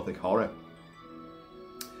 southern gothic horror,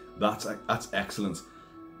 that's excellent.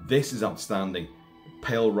 This is outstanding.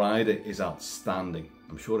 Pale Rider is outstanding.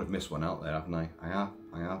 I'm sure I've missed one out there, haven't I? I have.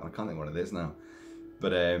 I can't think what it is now.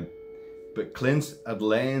 But Clint had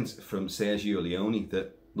learned from Sergio Leone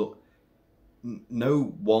that, look,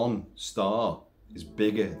 no one star is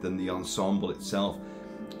bigger than the ensemble itself.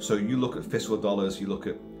 So you look at Fistful of Dollars, you look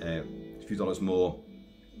at A Few Dollars More,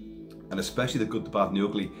 and especially The Good, the Bad and the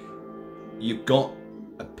Ugly, you've got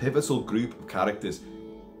a pivotal group of characters,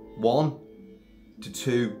 1 to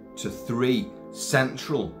 2 to 3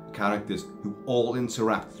 central characters who all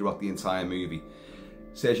interact throughout the entire movie.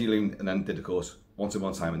 Sergio Leone and then did, of course, Once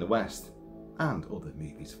Upon a Time in the West, and other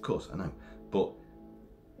movies, of course, I know. But,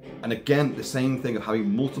 and again, the same thing of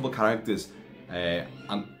having multiple characters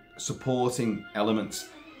and supporting elements.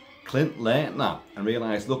 Clint learnt that and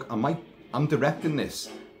realised, look, I'm directing this,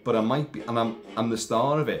 but I might be, and I'm the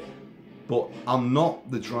star of it, but I'm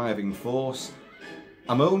not the driving force.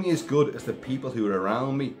 I'm only as good as the people who are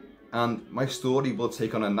around me, and my story will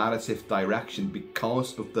take on a narrative direction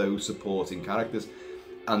because of those supporting characters.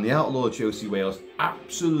 And the Outlaw Josie Wales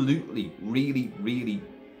absolutely, really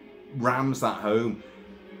rams that home.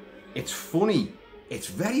 It's funny, it's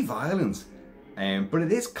very violent, but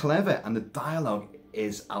it is clever, and the dialogue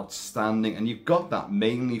is outstanding. And you've got that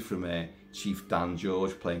mainly from Chief Dan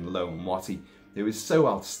George playing Lone Watty, who is so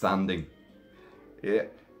outstanding. Yeah.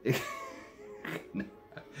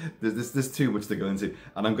 There's too much to go into,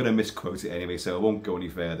 and I'm going to misquote it anyway, so I won't go any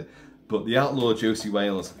further. But the Outlaw Josie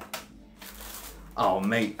Wales, oh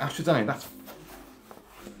mate, Astradyne,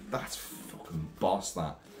 that's fucking boss,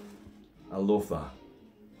 that. I love that.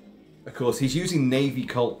 Of course, he's using Navy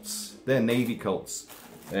Colts. They're Navy Colts.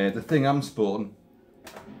 The thing I'm sporting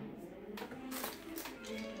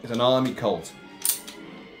is an Army Colt.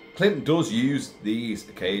 Clint does use these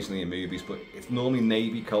occasionally in movies, but it's normally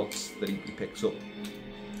Navy Colts that he picks up.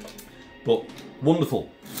 But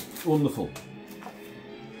wonderful, wonderful.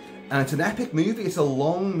 And it's an epic movie, it's a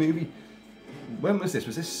long movie. When was this?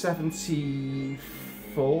 Was this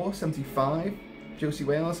 74, 75? Josie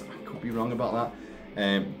Wales? I could be wrong about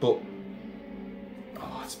that. But,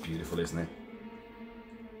 oh, it's beautiful, isn't it?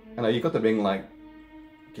 I know you've got the ring light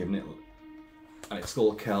giving it, and it's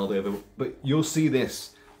all curled over, but you'll see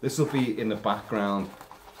this. This will be in the background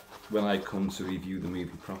when I come to review the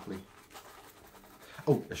movie properly.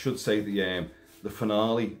 Oh, I should say the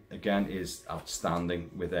finale again is outstanding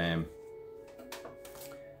with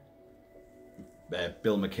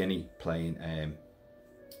Bill McKinney playing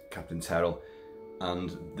Captain Terrell,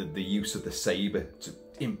 and the use of the saber to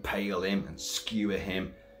impale him and skewer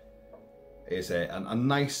him is a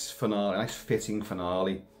nice finale, a nice fitting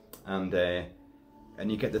finale, and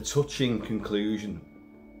you get the touching conclusion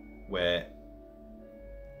where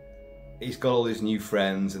he's got all his new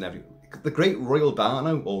friends and everything. The great Royal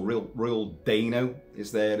Dano, or Royal Dano,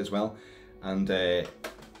 is there as well, and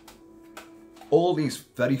all these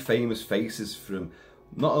very famous faces from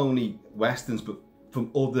not only westerns but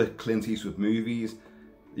from other Clint Eastwood movies.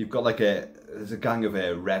 You've got like there's a gang of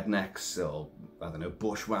rednecks, or I don't know,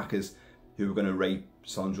 bushwhackers who are going to rape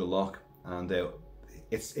Sandra Locke, and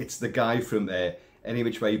it's the guy from Any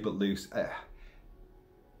Which Way But Loose,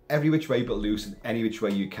 Every Which Way But Loose, and Any Which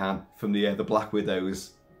Way You Can from the Black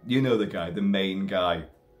Widows. You know the guy, the main guy,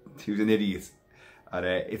 who's an idiot, and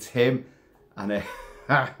it's him, and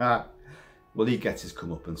well, he gets his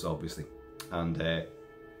comeuppance obviously, and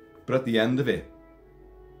but at the end of it,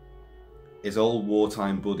 his old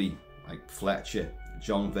wartime buddy like Fletcher,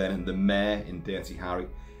 John Vernon, the mayor in Dirty Harry,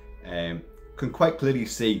 can quite clearly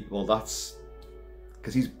see, well, that's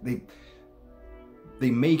because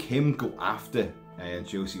they make him go after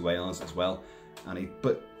Josie Wales as well,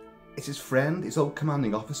 but it's his friend, his old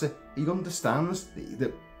commanding officer. He understands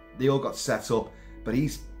that they all got set up, but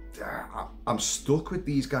I'm stuck with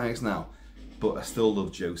these guys now, but I still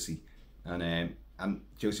love Josie, and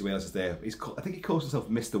Josie Wales is there. I think he calls himself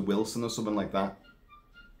Mr. Wilson or something like that.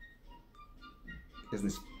 Isn't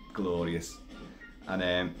this glorious?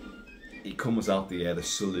 And he comes out the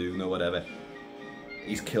saloon or whatever.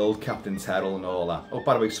 He's killed Captain Terrell and all that. Oh,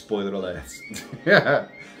 by the way, spoiler alert.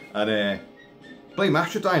 And blame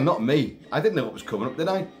Astradyne, not me. I didn't know what was coming up, did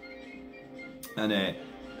I? And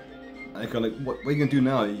I go like, what are you gonna do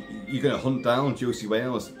now? You're gonna hunt down Josie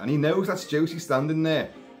Wales, and he knows that's Josie standing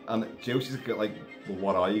there. And Josie's like, well,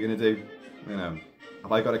 what are you gonna do? You know,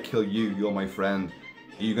 have I got to kill you? You're my friend.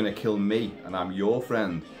 Are you gonna kill me? And I'm your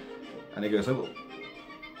friend. And he goes, oh,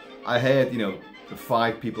 I heard, you know, the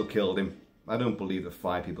 5 people killed him. I don't believe that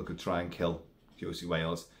 5 people could try and kill Josie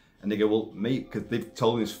Wales. And they go, well, mate, because they've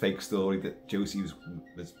told this fake story that Josie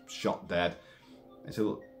was shot dead. I said,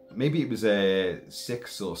 well, maybe it was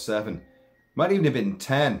 6 or 7. Might even have been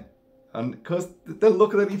 10. And because they're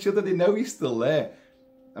looking at each other, they know he's still there.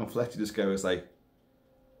 And Fletcher just goes like,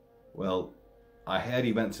 well, I heard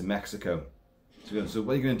he went to Mexico. So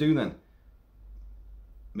what are you going to do then?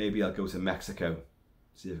 Maybe I'll go to Mexico,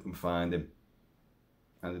 see if I can find him.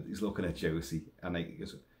 And he's looking at Josie, and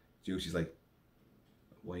Josie's like,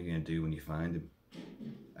 what are you going to do when you find him?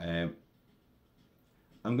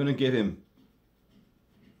 I'm going to give him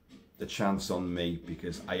the chance on me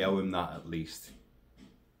because I owe him that at least.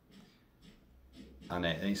 And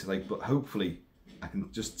he said, like, but hopefully I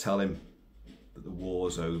can just tell him that the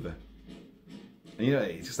war's over. And you know,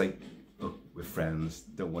 it's just like, look, we're friends,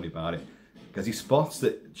 don't worry about it. Because he spots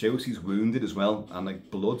that Josie's wounded as well, and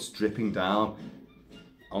like blood's dripping down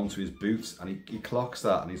onto his boots, and he clocks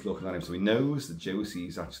that, and he's looking at him, so he knows that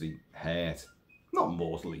Josie's actually hurt. Not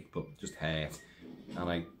mortally, but just hurt.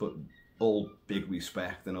 And but all big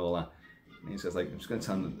respect and all that. And he says, like, I'm just going to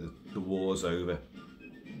tell him that the war's over.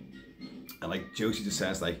 And like Josie just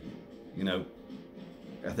says, like, you know,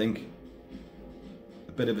 I think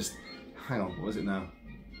a bit of a, hang on, what is it now?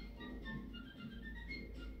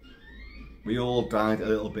 We all died a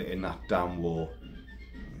little bit in that damn war.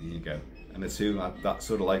 There you go. And the two, that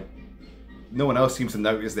sort of like, no one else seems to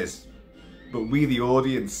notice this, but we, the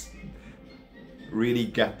audience, really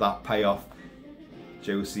get that payoff.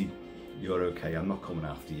 Josie, you're okay. I'm not coming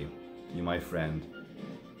after you. You're my friend.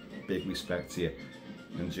 Big respect to you.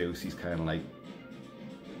 And Josie's kind of like,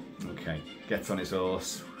 okay, gets on his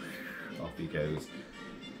horse, off he goes.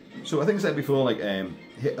 So I think I said before, like,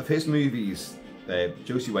 of his movies,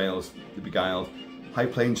 Josie Wales, The Beguiled, High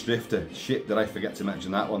Plains Drifter, shit, did I forget to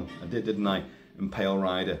mention that one? I did, didn't I? And Pale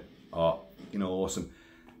Rider are, you know, awesome.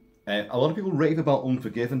 A lot of people rave about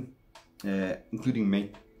Unforgiven, including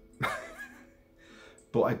me.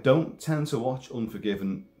 But I don't tend to watch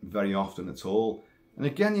Unforgiven very often at all. And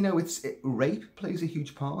again, you know, rape plays a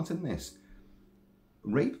huge part in this.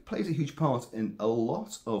 Rape plays a huge part in a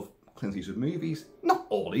lot of Clint Eastwood movies. Not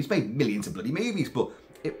all, he's made millions of bloody movies, but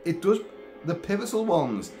it does. The pivotal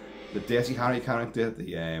ones, the Dirty Harry character,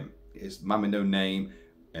 his Man with No Name,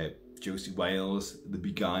 Josie Wales, The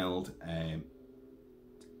Beguiled.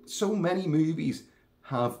 So many movies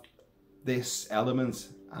have this element,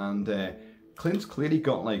 and Clint's clearly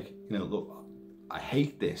got, like, you know, look, I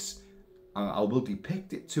hate this. I will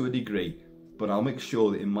depict it to a degree, but I'll make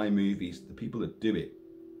sure that in my movies, the people that do it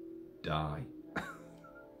die.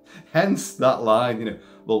 Hence that line, you know,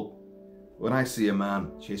 well, when I see a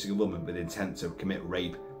man chasing a woman with intent to commit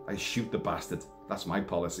rape, I shoot the bastard. That's my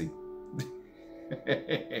policy.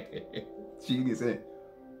 Genius, isn't it?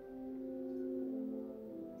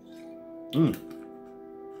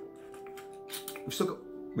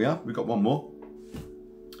 We've got one more.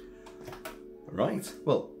 Right.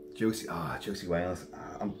 Well, Josie Wales.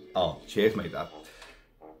 Oh, cheers, mate. That.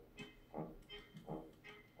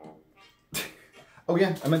 Oh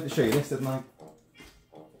yeah, I meant to show you this, didn't I?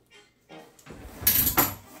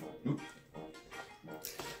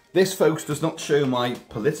 This, folks, does not show my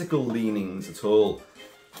political leanings at all,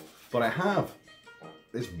 but I have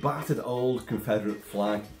this battered old Confederate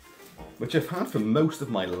flag, which I've had for most of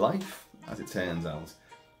my life, as it turns out,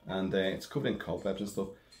 and it's covered in cobwebs and stuff.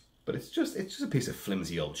 But it's just a piece of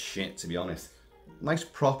flimsy old shit, to be honest. Nice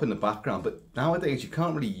prop in the background, but nowadays you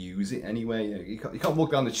can't really use it anyway. You can't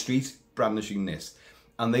walk down the street brandishing this,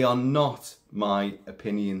 and they are not my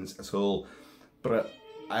opinions at all. But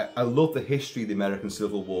I love the history of the American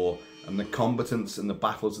Civil War and the combatants and the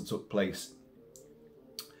battles that took place.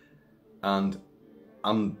 and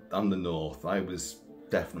I'm the North. I was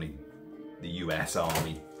definitely the US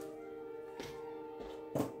Army.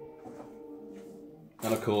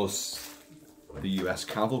 And of course, the US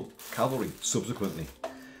cavalry subsequently.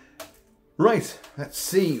 Right, let's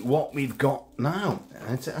see what we've got now.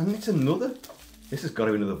 And it's another, this has got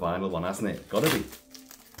to be another vinyl one, hasn't it? Got to be.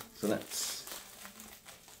 So let's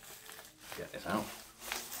get this out.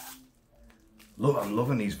 Look, I'm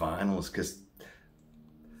loving these vinyls because,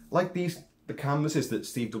 like the canvases that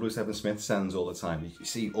Steve W7 Smith sends all the time, you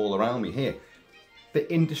see all around me here, they're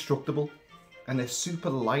indestructible and they're super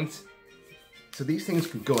light. So these things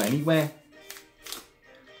can go anywhere.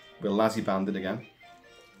 We're Lazzy banded again.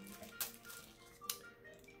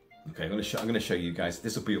 Okay, I'm going to show you guys.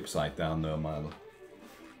 This will be upside down though, Milo.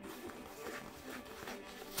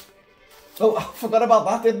 Oh, I forgot about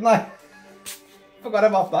that, didn't I? Forgot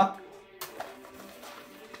about that.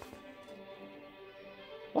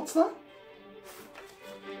 What's that?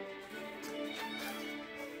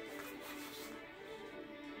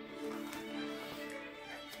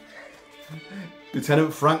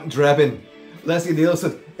 Lieutenant Frank Drebin, Leslie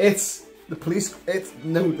Nielsen. It's the police. It's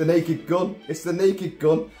no, the Naked Gun. It's the Naked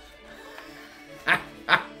Gun.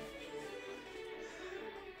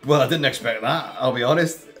 Well, I didn't expect that. I'll be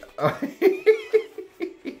honest.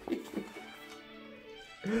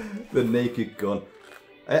 The Naked Gun.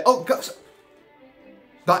 Oh, gosh.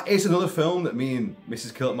 That is another film that me and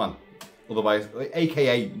Mrs. Kilt-Man, otherwise,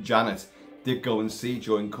 aka Janet, did go and see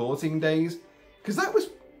during courting days. Because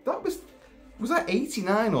was that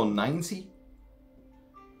 89 or 90?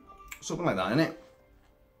 Something like that, innit?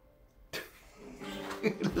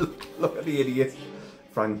 Look at the idiot.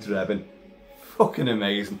 Frank Drebin. Fucking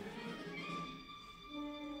amazing.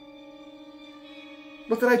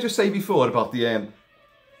 What did I just say before about the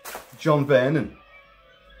John Vernon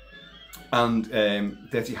and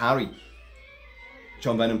Dirty Harry?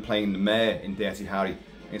 John Vernon playing the mayor in Dirty Harry,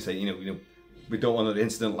 and say, you know, we don't want an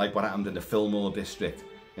incident like what happened in the Fillmore district.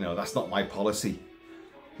 You know, that's not my policy.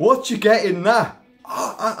 What you get in that?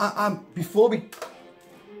 Oh, before we...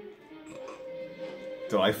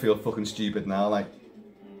 Do I feel fucking stupid now, like,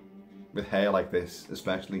 with hair like this,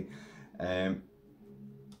 especially? I've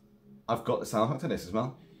got the soundtrack to this as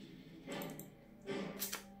well.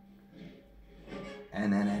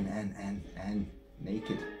 N.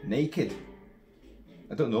 Naked. Naked.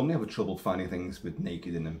 I don't normally have trouble finding things with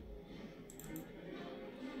naked in them.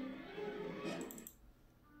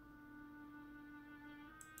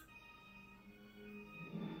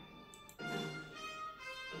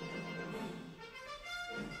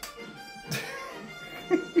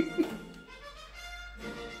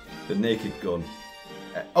 The Naked Gun.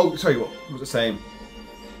 Oh, sorry, what was I saying?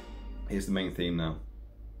 Here's the main theme now.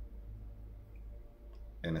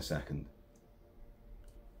 In a second.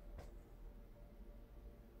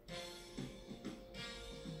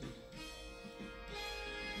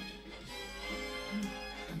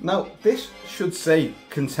 Now, this should say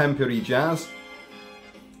contemporary jazz.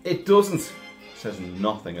 It doesn't. It says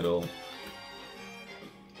nothing at all.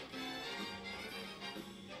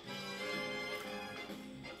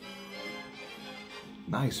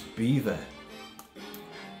 Nice beaver.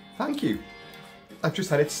 Thank you. I've just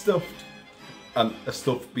had it stuffed. And a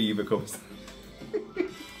stuffed beaver comes.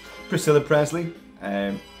 Priscilla Presley.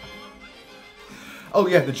 Oh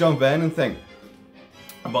yeah, the John Vernon thing.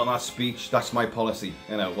 About that speech, that's my policy.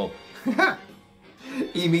 You know, well,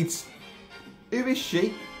 he meets... Who is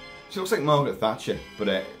she? She looks like Margaret Thatcher,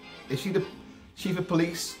 but is she the chief of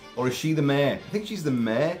police? Or is she the mayor? I think she's the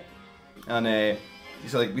mayor. And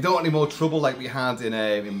he's like, we don't want any more trouble like we had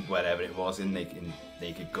in whatever it was, in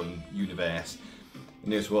Naked Gun universe.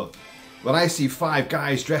 And here's what? When I see 5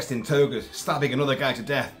 guys dressed in togas stabbing another guy to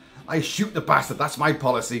death, I shoot the bastard, that's my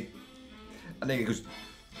policy. And then he goes,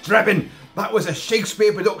 Drebin, that was a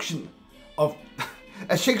Shakespeare production of...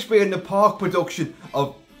 a Shakespeare in the Park production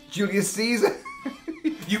of Julius Caesar.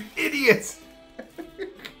 You idiot!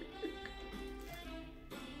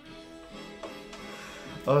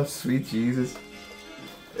 Oh, sweet Jesus.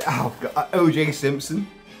 Oh, God. O.J. Simpson.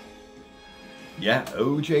 Yeah,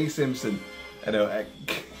 O.J. Simpson. I know.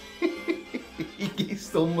 He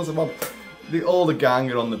stumbles upon all the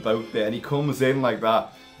gang are on the boat there, and he comes in like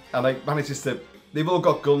that, and like manages to. They've all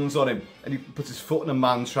got guns on him, and he puts his foot in a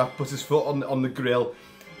man trap, puts his foot on the grill,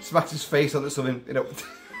 smacks his face onto something, you know,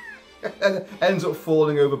 and ends up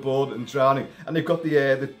falling overboard and drowning. And they've got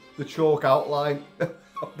the chalk outline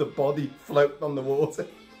of the body floating on the water,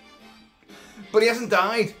 but he hasn't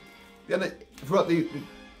died.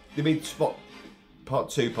 They made spot part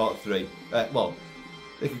 2, part 3. Well,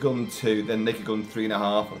 Naked Gun 2, then Naked Gun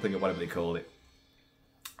 3.5, I think, or whatever they called it.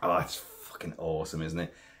 Oh, that's fucking awesome, isn't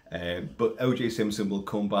it? But O.J. Simpson will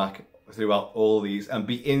come back throughout all these and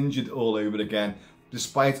be injured all over again,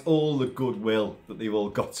 despite all the goodwill that they've all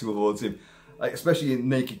got towards him. Like, especially in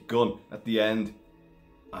Naked Gun at the end.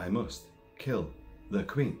 I must kill the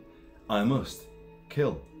Queen. I must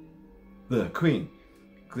kill the Queen.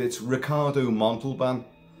 It's Ricardo Montalban.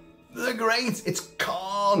 The Great. It's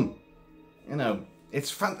Khan. You know, it's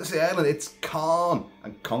Fantasy Island. It's Khan.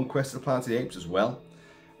 And Conquest of the Planet of the Apes as well.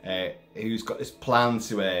 Who's got this plan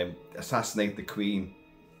to assassinate the Queen.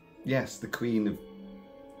 Yes, the Queen of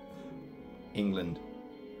England,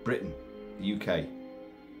 Britain, the UK,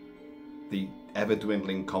 the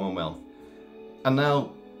ever-dwindling Commonwealth. And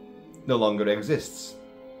now no longer exists.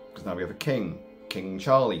 Because now we have a king, King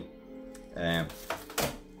Charlie. But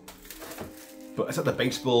it's at the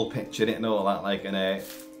baseball pitch in it and all that, like, and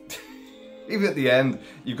even at the end,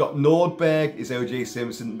 you've got Nordberg is O.J.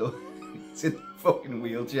 Simpson, he's in a fucking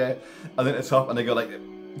wheelchair, and then at the top, and they go like,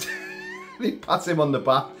 they pat him on the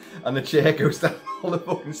back, and the chair goes down all the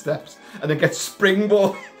fucking steps, and then gets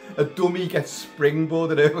springboard, a dummy gets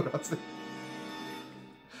springboarded over. That's it.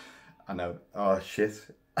 I know, oh shit.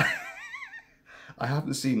 I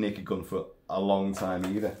haven't seen Naked Gun for a long time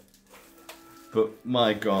either, but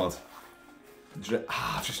my god.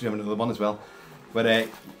 I've just remembered another one as well. But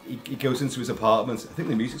he goes into his apartment. I think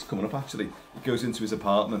the music's coming up actually. He goes into his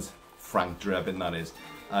apartment, Frank Drebin that is,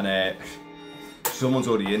 and someone's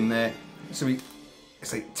already in there. So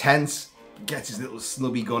it's like tense. He gets his little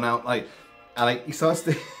snubby gun out, like, and like he starts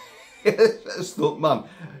to stuntman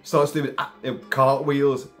starts doing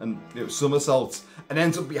cartwheels and somersaults, and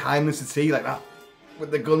ends up behind the settee like that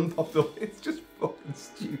with the gun popped up. It's just fucking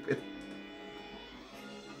stupid.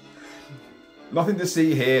 Nothing to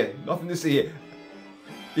see here. Nothing to see here.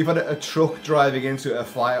 You've had a truck driving into a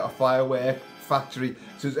firework factory.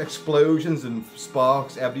 So there's explosions and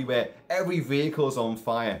sparks everywhere. Every vehicle's on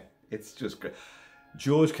fire. It's just great.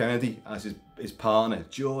 George Kennedy as his partner.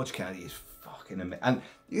 George Kennedy is fucking amazing. And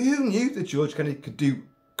who knew that George Kennedy could do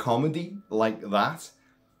comedy like that?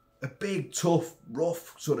 A big, tough,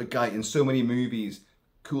 rough sort of guy in so many movies.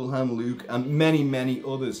 Cool Hand Luke and many, many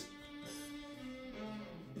others.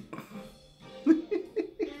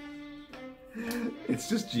 It's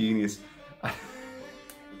just genius.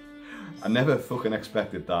 I never fucking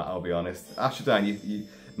expected that, I'll be honest. Astradyne, you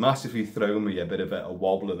massively thrown me a bit of a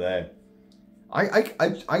wobbler there.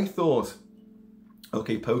 I thought,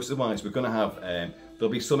 okay, poster-wise, we're going to have, there'll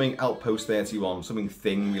be something Outpost 31, something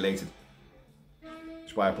Thing related.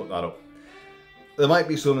 That's why I put that up. There might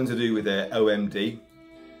be something to do with OMD.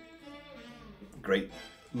 Great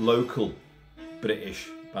local British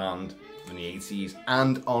band from the 80s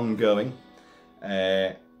and ongoing.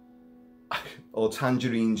 Or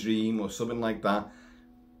Tangerine Dream or something like that.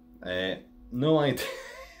 No idea.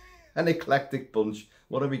 An eclectic bunch.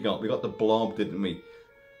 What have we got? We got The Blob, didn't we?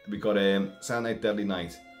 We got Silent Night, Deadly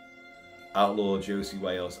Night. Outlaw Josie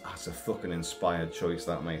Wales. That's a fucking inspired choice,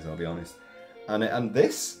 that, mate, I'll be honest. And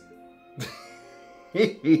this?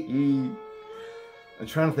 I'm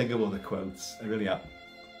trying to think of all the quotes. I really am.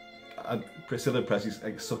 Priscilla Presley's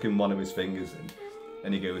like sucking one of his fingers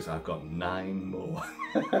and he goes, I've got 9 more.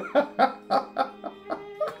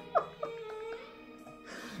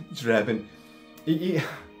 Drebin.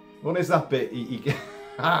 What is that bit?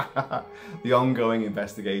 The ongoing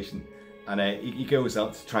investigation. And he goes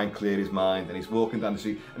out to try and clear his mind, and he's walking down the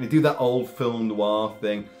street, and they do that old film noir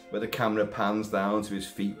thing where the camera pans down to his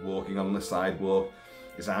feet walking on the sidewalk,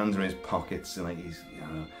 his hands are in his pockets, and like he's, you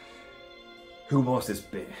know, who was this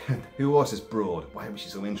bit? Who was this broad? Why was she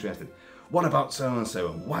so interested? What about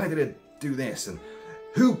so-and-so? And why did it do this? And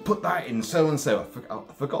who put that in so-and-so?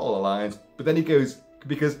 I forgot all the lines. But then he goes,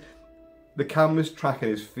 because the camera's tracking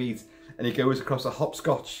his feet, and he goes across a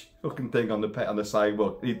hopscotch fucking thing on the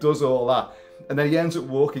sidewalk. And he does all that. And then he ends up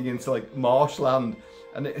walking into like marshland.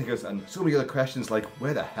 And he goes, and so many other questions like,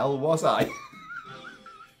 where the hell was I?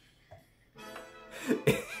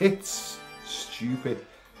 It's stupid.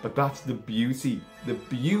 But that's the beauty. The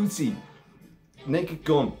beauty. Naked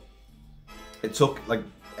Gun. It took like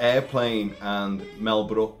Airplane and Mel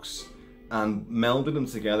Brooks and melded them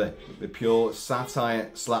together with pure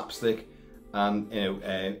satire, slapstick, and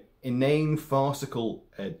inane, farcical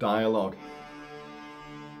dialogue.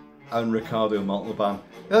 And Ricardo Montalban.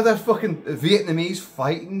 You know, they're fucking Vietnamese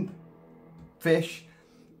fighting fish,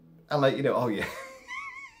 and like, you know, oh yeah,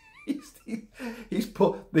 he's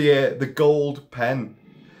put the gold pen,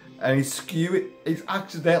 and he's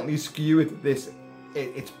accidentally skewered this.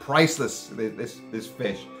 It's priceless, this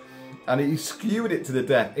fish. And he skewered it to the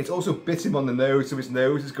death. It's also bit him on the nose, so his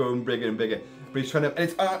nose is going bigger and bigger. But he's trying to, and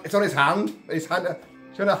it's on his hand. His hand,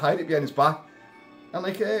 trying to hide it behind his back. And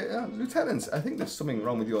like, Lieutenant, I think there's something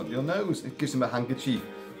wrong with your nose. It gives him a handkerchief.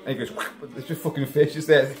 And he goes, whack, there's just fucking fish just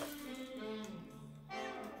there.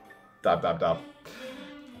 Dab, dab, dab.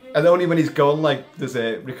 And only when he's gone, like, does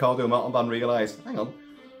Ricardo Montalban realise, hang on,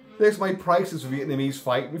 there's my priceless Vietnamese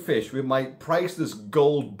fighting fish with my priceless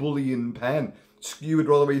gold bullion pen skewered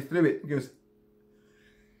all the way through it. He goes,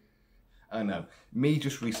 I know, me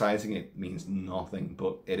just resizing it means nothing,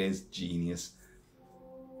 but it is genius.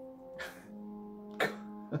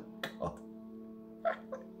 God. I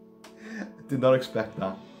did not expect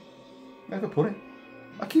that. Never put it.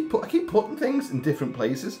 I keep putting things in different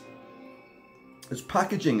places. There's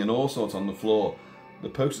packaging and all sorts on the floor. The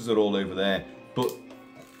posters are all over there. But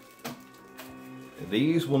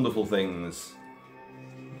these wonderful things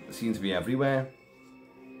seem to be everywhere.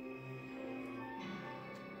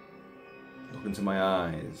 Look into my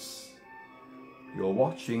eyes. You're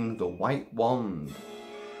watching the White Wand.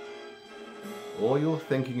 All you're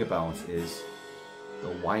thinking about is the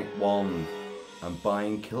White Wand and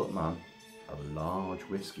buying Kilt-Man a large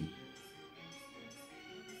whiskey.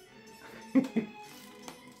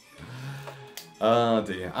 Oh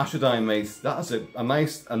dear, Astradyne, mate. That's a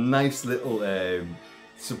nice little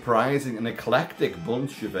surprising and eclectic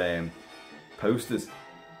bunch of posters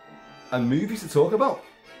and movies to talk about.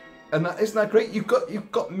 And isn't that great? You've got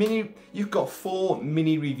 4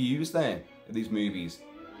 mini reviews there of these movies,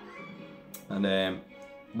 and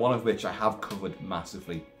one of which I have covered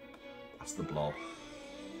massively. That's The Blob.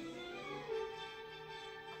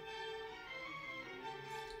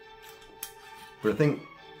 But I think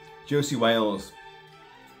Josie Wales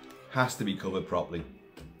has to be covered properly.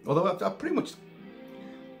 Although I've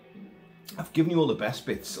given you all the best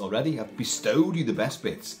bits already. I've bestowed you the best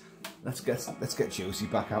bits. Let's get Josie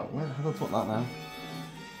back out. Where have I put that now?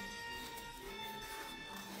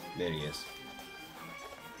 There he is.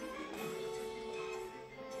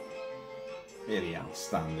 Really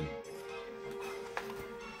outstanding.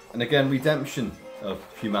 And again, redemption of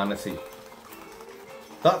humanity.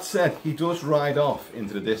 That said, he does ride off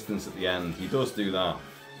into the distance at the end. He does do that.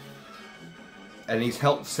 And he's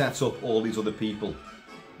helped set up all these other people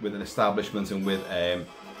with an establishment and with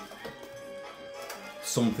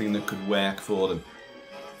something that could work for them.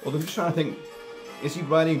 Although I'm just trying to think, is he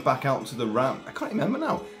riding back out to the ranch? I can't remember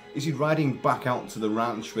now. Is he riding back out to the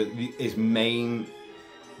ranch with his main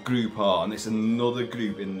group are, and it's another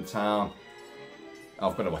group in the town?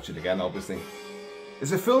 I've got to watch it again, obviously.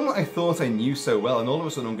 It's a film that I thought I knew so well, and all of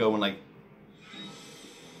a sudden I'm going like,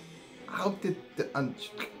 how did I don't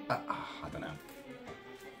know.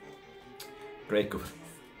 Break up.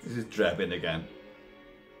 This is Drebin again.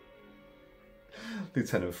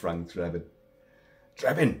 Lieutenant Frank Drebin.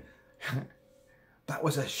 Drebin! That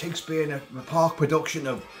was a Shakespeare in a Park production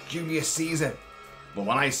of Julius Caesar. But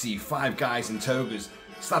when I see 5 guys in togas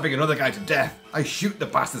stabbing another guy to death, I shoot the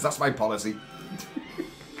bastards. That's my policy.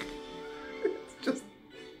 It's just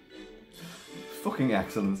fucking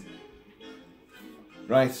excellent.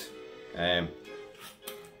 Right.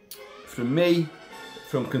 From me,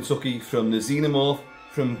 from Kentucky, from the Xenomorph,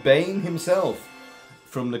 from Bane himself,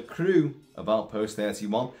 from the crew of Outpost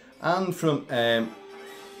 31, and from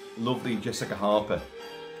lovely Jessica Harper,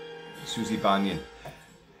 Susie Banyan,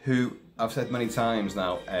 who I've said many times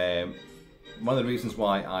now, one of the reasons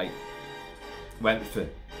why I went for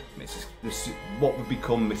what would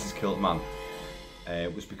become Mrs. Kilt-Man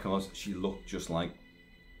was because she looked just like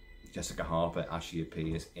Jessica Harper as she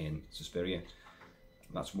appears in Suspiria.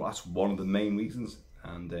 That's one of the main reasons,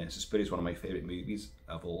 and Suspiria is one of my favourite movies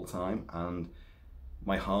of all time, and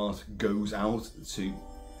my heart goes out to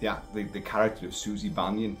the character of Susie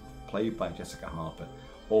Banyan, played by Jessica Harper,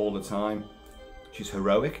 all the time. She's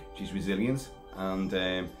heroic, she's resilient,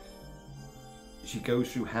 and she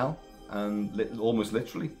goes through hell, and almost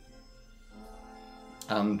literally.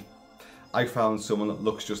 And I found someone that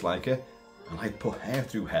looks just like her, and I put her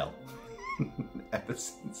through hell ever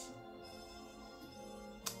since.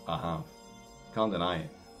 I have. Can't deny it.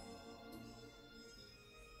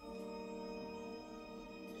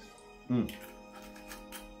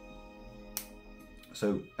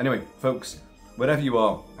 So anyway, folks, wherever you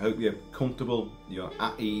are, I hope you're comfortable, you're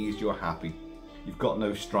at ease, you're happy, you've got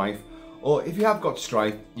no strife, or if you have got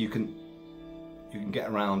strife, you can get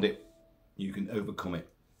around it, you can overcome it.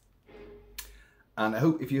 And I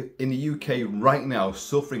hope if you're in the UK right now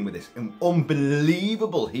suffering with this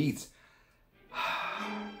unbelievable heat,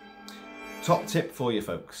 top tip for you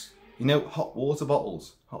folks, you know, hot water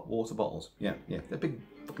bottles, yeah, they're big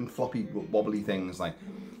fucking floppy wobbly things, like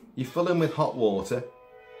you fill them with hot water,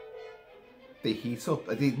 they heat up,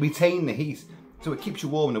 they retain the heat, so it keeps you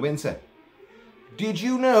warm in the winter. Did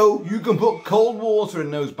you know you can put cold water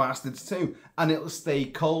in those bastards too, and it'll stay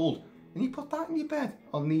cold? And you put that in your bed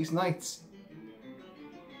on these nights.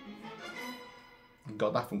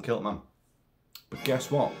 Got that from Kilt-Man. But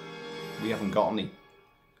guess what? We haven't got any,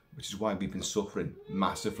 which is why we've been suffering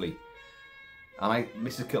massively. And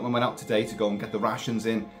Mr. Kilt-Man went out today to go and get the rations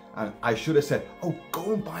in, and I should have said, oh,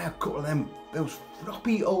 go and buy a couple of them, those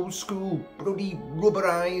floppy old school, bloody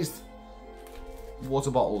rubberized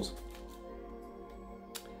water bottles.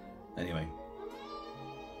 Anyway,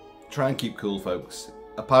 try and keep cool, folks.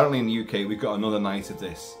 Apparently in the UK we've got another night of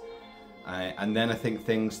this, and then I think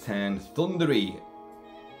things turn thundery,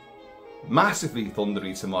 massively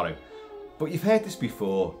thundery tomorrow. But you've heard this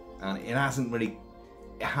before, and it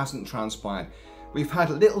hasn't transpired. We've had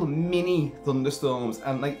little mini thunderstorms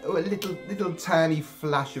and like a little tiny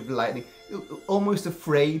flash of lightning, almost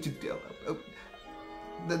afraid to do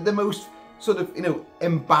the most sort of, you know,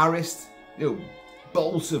 embarrassed, you know,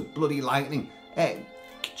 bolts of bloody lightning.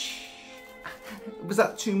 Was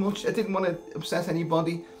that too much? I didn't want to upset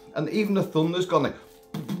anybody, and even the thunder's gone like,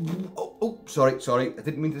 oh, sorry, I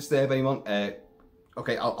didn't mean to disturb anyone.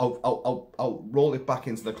 Okay, I'll roll it back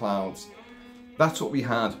into the clouds. That's what we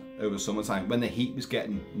had over summertime when the heat was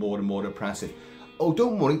getting more and more oppressive. Oh,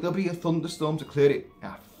 don't worry, there'll be a thunderstorm to clear it.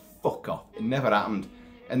 Ah, fuck off. It never happened.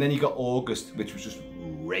 And then you got August, which was just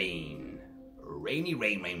rain. Rainy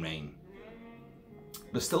rain.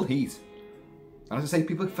 There's still heat. And as I say,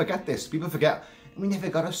 people forget this. People forget, we never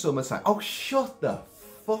got a summertime. Oh, shut the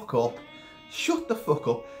fuck up. Shut the fuck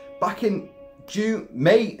up. Back in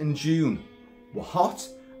May and June were hot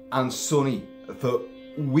and sunny for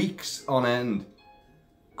weeks on end.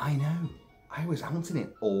 I know. I was out in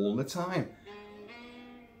it all the time.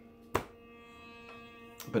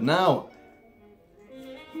 But now,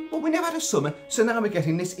 well, we never had a summer, so now we're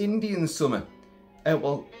getting this Indian summer.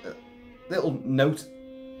 Little note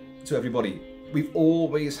to everybody. We've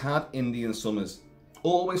always had Indian summers.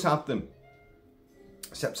 Always had them.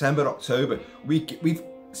 September, October. We've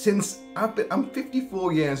since I'm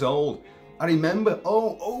 54 years old. I remember,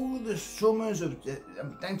 the summers of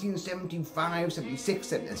 1975,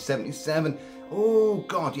 76, and 77. Oh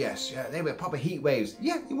God, yes, yeah, they were proper heat waves.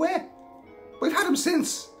 Yeah, they were. We've had them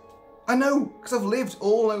since. I know, because I've lived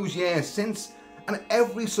all those years since. And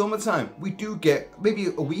every summertime, we do get maybe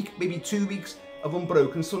a week, maybe 2 weeks of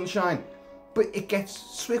unbroken sunshine. But it gets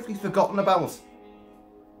swiftly forgotten about.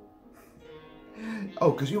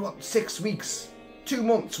 Oh, because you want 6 weeks, 2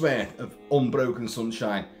 months worth of unbroken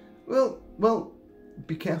sunshine. Well,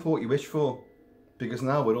 be careful what you wish for, because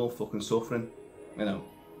now we're all fucking suffering, you know.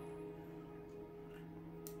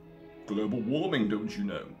 Global warming, don't you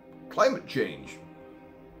know? Climate change.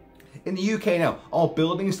 In the UK now, our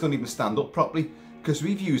buildings don't even stand up properly because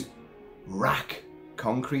we've used rack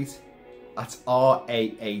concrete. That's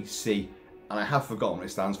RAAC, and I have forgotten what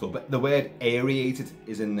it stands for, but the word aerated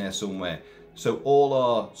is in there somewhere. So all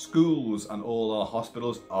our schools and all our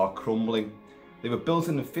hospitals are crumbling. They were built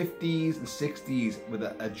in the 50s and 60s with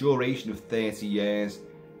a duration of 30 years.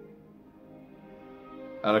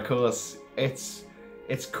 And of course, it's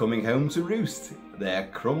coming home to roost. They're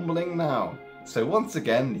crumbling now. So once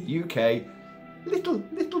again, the UK,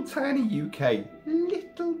 little tiny UK,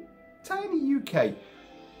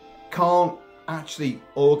 can't actually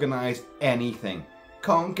organise anything.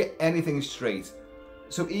 Can't get anything straight.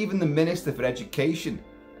 So even the Minister for Education,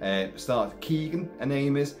 Keegan, her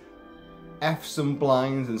name is, F's and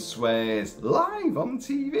blinds and swears live on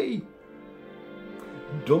TV.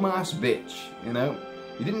 Dumbass bitch, you know.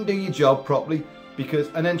 You didn't do your job properly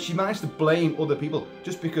and then she managed to blame other people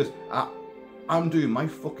just because I'm doing my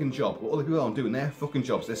fucking job. What other people aren't doing their fucking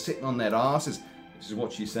jobs. They're sitting on their asses. This is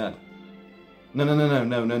what she said. No.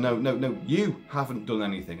 You haven't done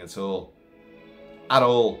anything at all. At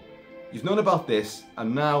all. You've known about this,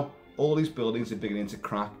 and now all these buildings are beginning to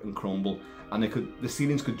crack and crumble, and the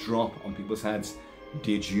ceilings could drop on people's heads.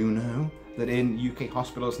 Did you know that in UK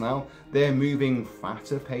hospitals now, they're moving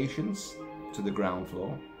fatter patients to the ground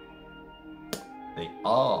floor? They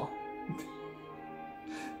are.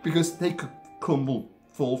 Because they could crumble,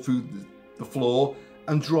 fall through the floor,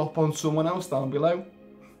 and drop on someone else down below.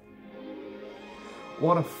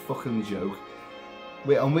 What a fucking joke.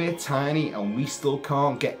 We're tiny and we still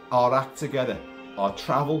can't get our act together. Our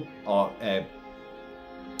travel, our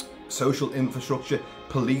social infrastructure,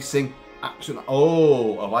 policing, action.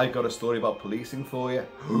 Oh, have I got a story about policing for you?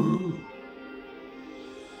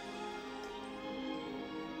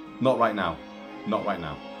 Not right now. Not right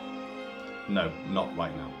now. No, not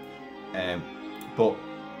right now. But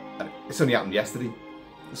it's only happened yesterday.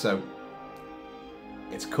 So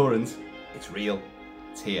it's current, it's real,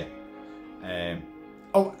 it's here.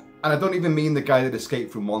 Oh, and I don't even mean the guy that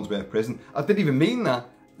escaped from Wandsworth prison. I didn't even mean that.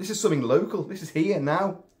 This is something local. This is here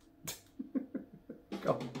now.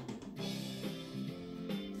 God.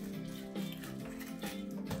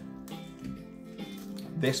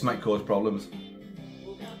 This might cause problems.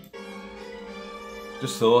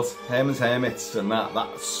 Just thought, Herman's Hermits and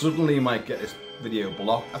that suddenly might get this video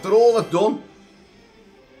blocked after all I've done.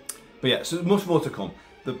 But yeah, so there's much more to come.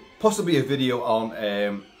 There's possibly a video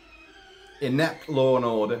on inept Law and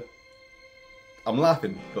Order. I'm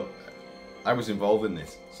laughing, but I was involved in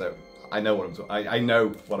this, so I know what I know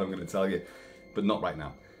what I'm going to tell you, but not right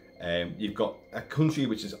now. You've got a country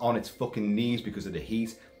which is on its fucking knees because of the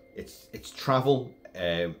heat. Its travel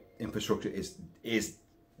infrastructure is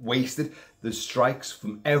wasted. There's strikes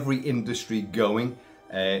from every industry going.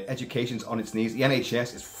 Education's on its knees. The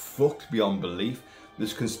NHS is fucked beyond belief.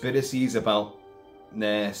 There's conspiracies about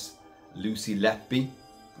nurse Lucy Letby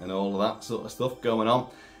and all of that sort of stuff going on.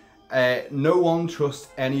 No one trusts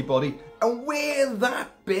anybody, and we're that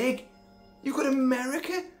big. You've got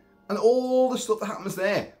America and all the stuff that happens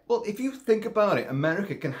there. Well, if you think about it,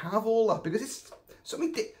 America can have all that because it's so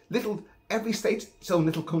many little. Every state's its own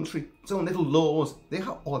little country, its own little laws. They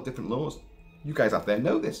have all different laws. You guys out there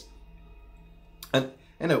know this, and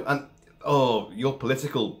you know, and oh, your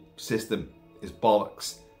political system is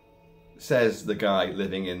bollocks, says the guy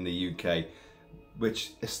living in the UK,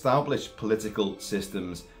 which established political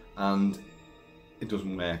systems, and it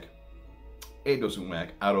doesn't work. It doesn't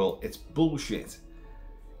work at all. It's bullshit.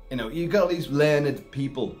 You know, you got these learned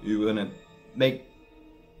people who are gonna make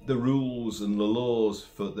the rules and the laws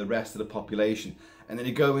for the rest of the population, and then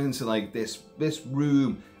you go into like this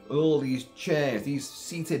room with all these chairs, these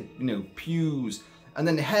seated, you know, pews, and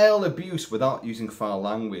then hell abuse without using foul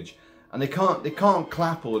language, and they can't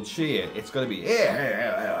clap or cheer. It's got to be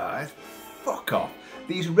fuck off.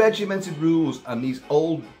 These regimented rules and these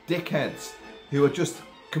old dickheads who are just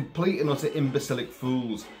complete and utter imbecilic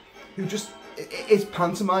fools who just, it's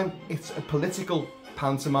pantomime. It's a political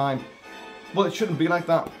pantomime. Well, it shouldn't be like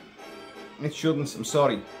that. It shouldn't. I'm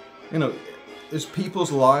sorry. You know, there's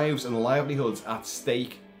people's lives and livelihoods at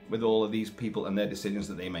stake with all of these people and their decisions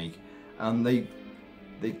that they make, and they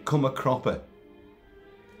come a cropper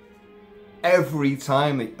every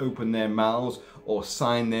time they open their mouths or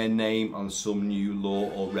sign their name on some new law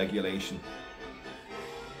or regulation.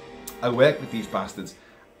 I work with these bastards.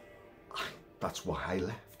 That's why I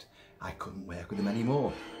left. I couldn't work with them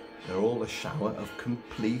anymore. They're all a shower of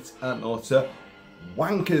complete and utter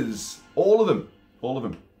wankers. All of them. All of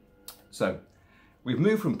them. So, we've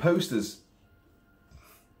moved from posters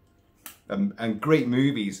and great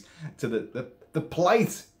movies to the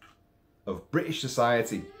plight of British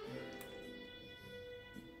society.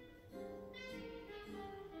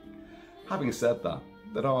 Having said that,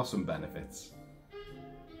 there are some benefits.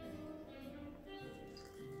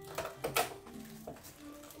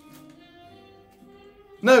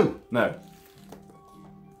 No.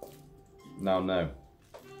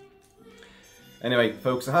 Anyway,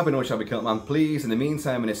 folks, I have been Shall Be Kilt-Man. Please, in the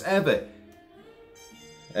meantime, and it's ever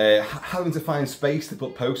having to find space to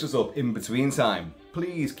put posters up in between time,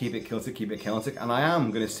 please keep it Kiltic, keep it Celtic, and I am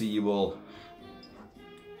going to see you all.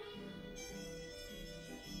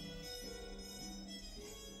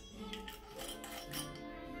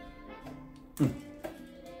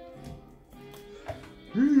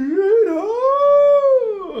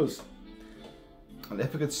 And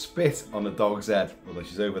if I could spit on the dog's head, although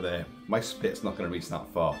she's over there, my spit's not going to reach that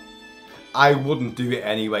far. I wouldn't do it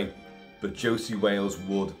anyway, but Josie Wales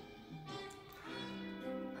would.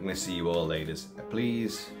 I'm going to see you all, ladies.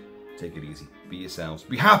 Please, take it easy. Be yourselves.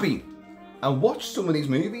 Be happy. And watch some of these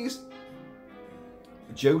movies.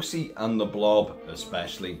 Josie and the Blob,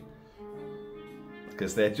 especially.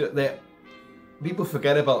 Because they're people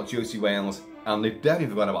forget about Josie Wales, and they've definitely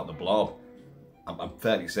forgotten about the Blob. I'm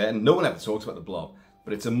fairly certain. No one ever talks about the Blob,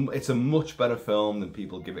 but it's a much better film than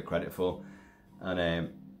people give it credit for. And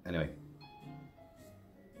anyway,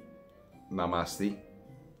 Namaste,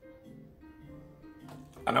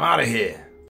 and I'm out of here.